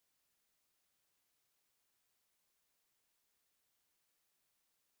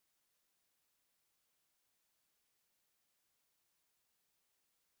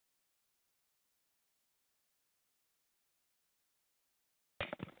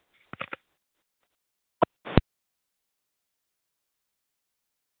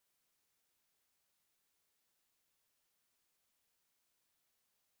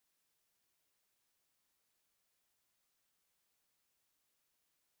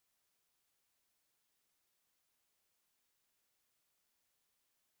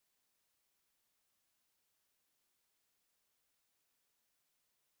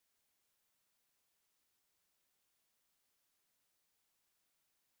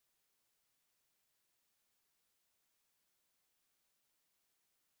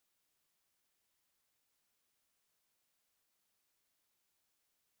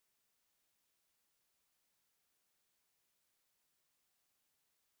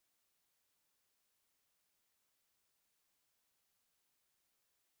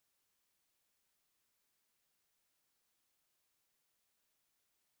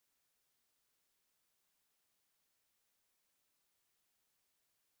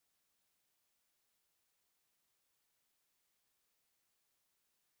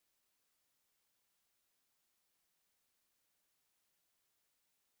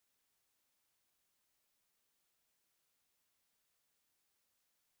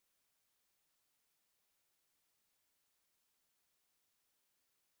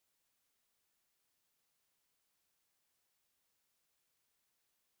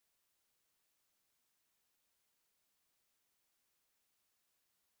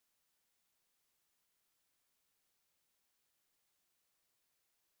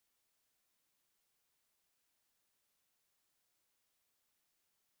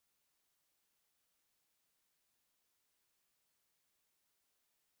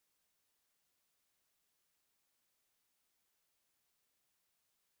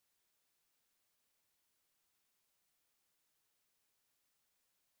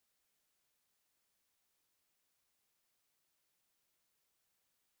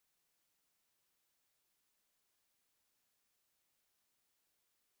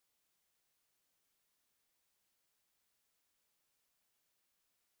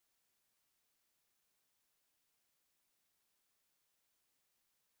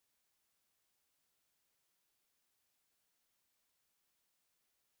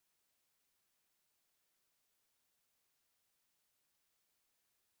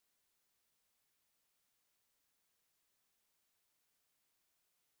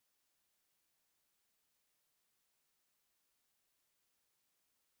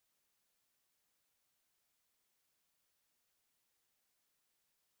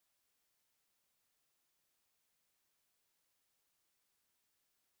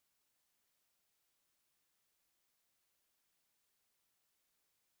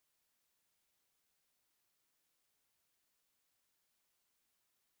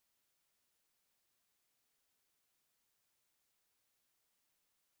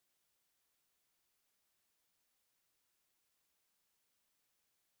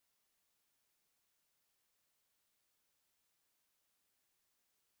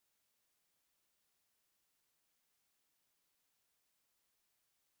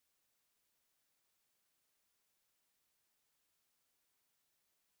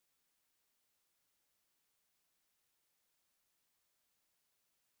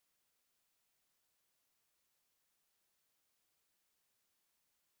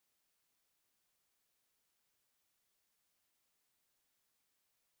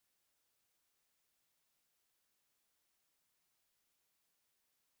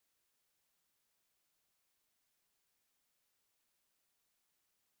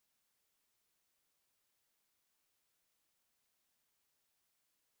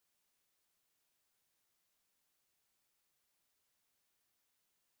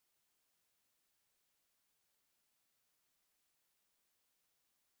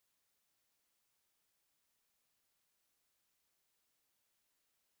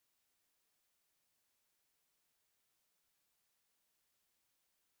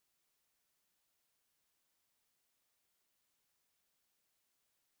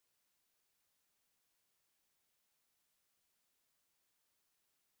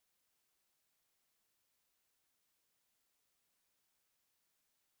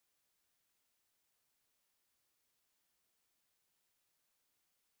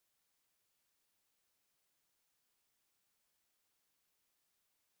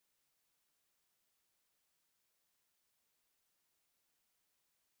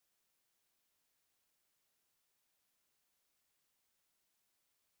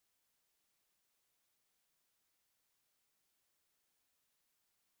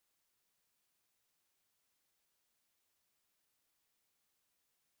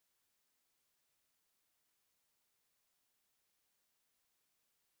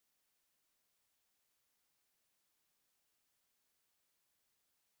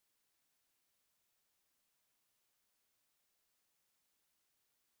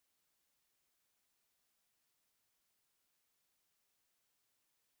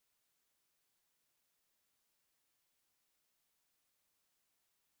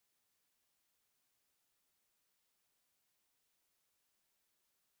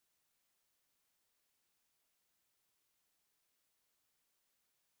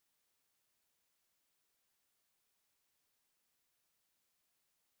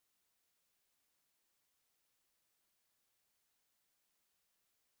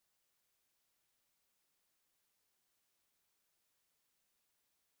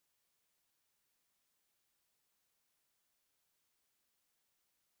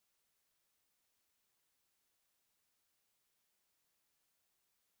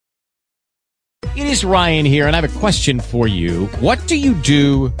 It is Ryan here, and I have a question for you. What do you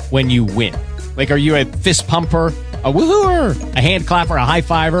do when you win? Like, are you a fist pumper, a woohooer, a hand clapper, a high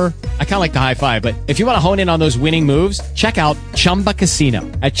fiver? I kind of like the high five, but if you want to hone in on those winning moves, check out Chumba Casino.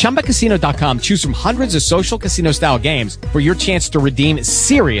 At ChumbaCasino.com, choose from hundreds of social casino-style games for your chance to redeem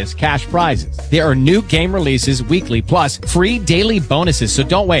serious cash prizes. There are new game releases weekly, plus free daily bonuses. So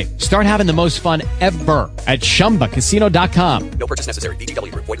don't wait. Start having the most fun ever at ChumbaCasino.com. No purchase necessary.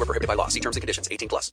 VGW Group. Void where prohibited by law. See terms and conditions. 18+.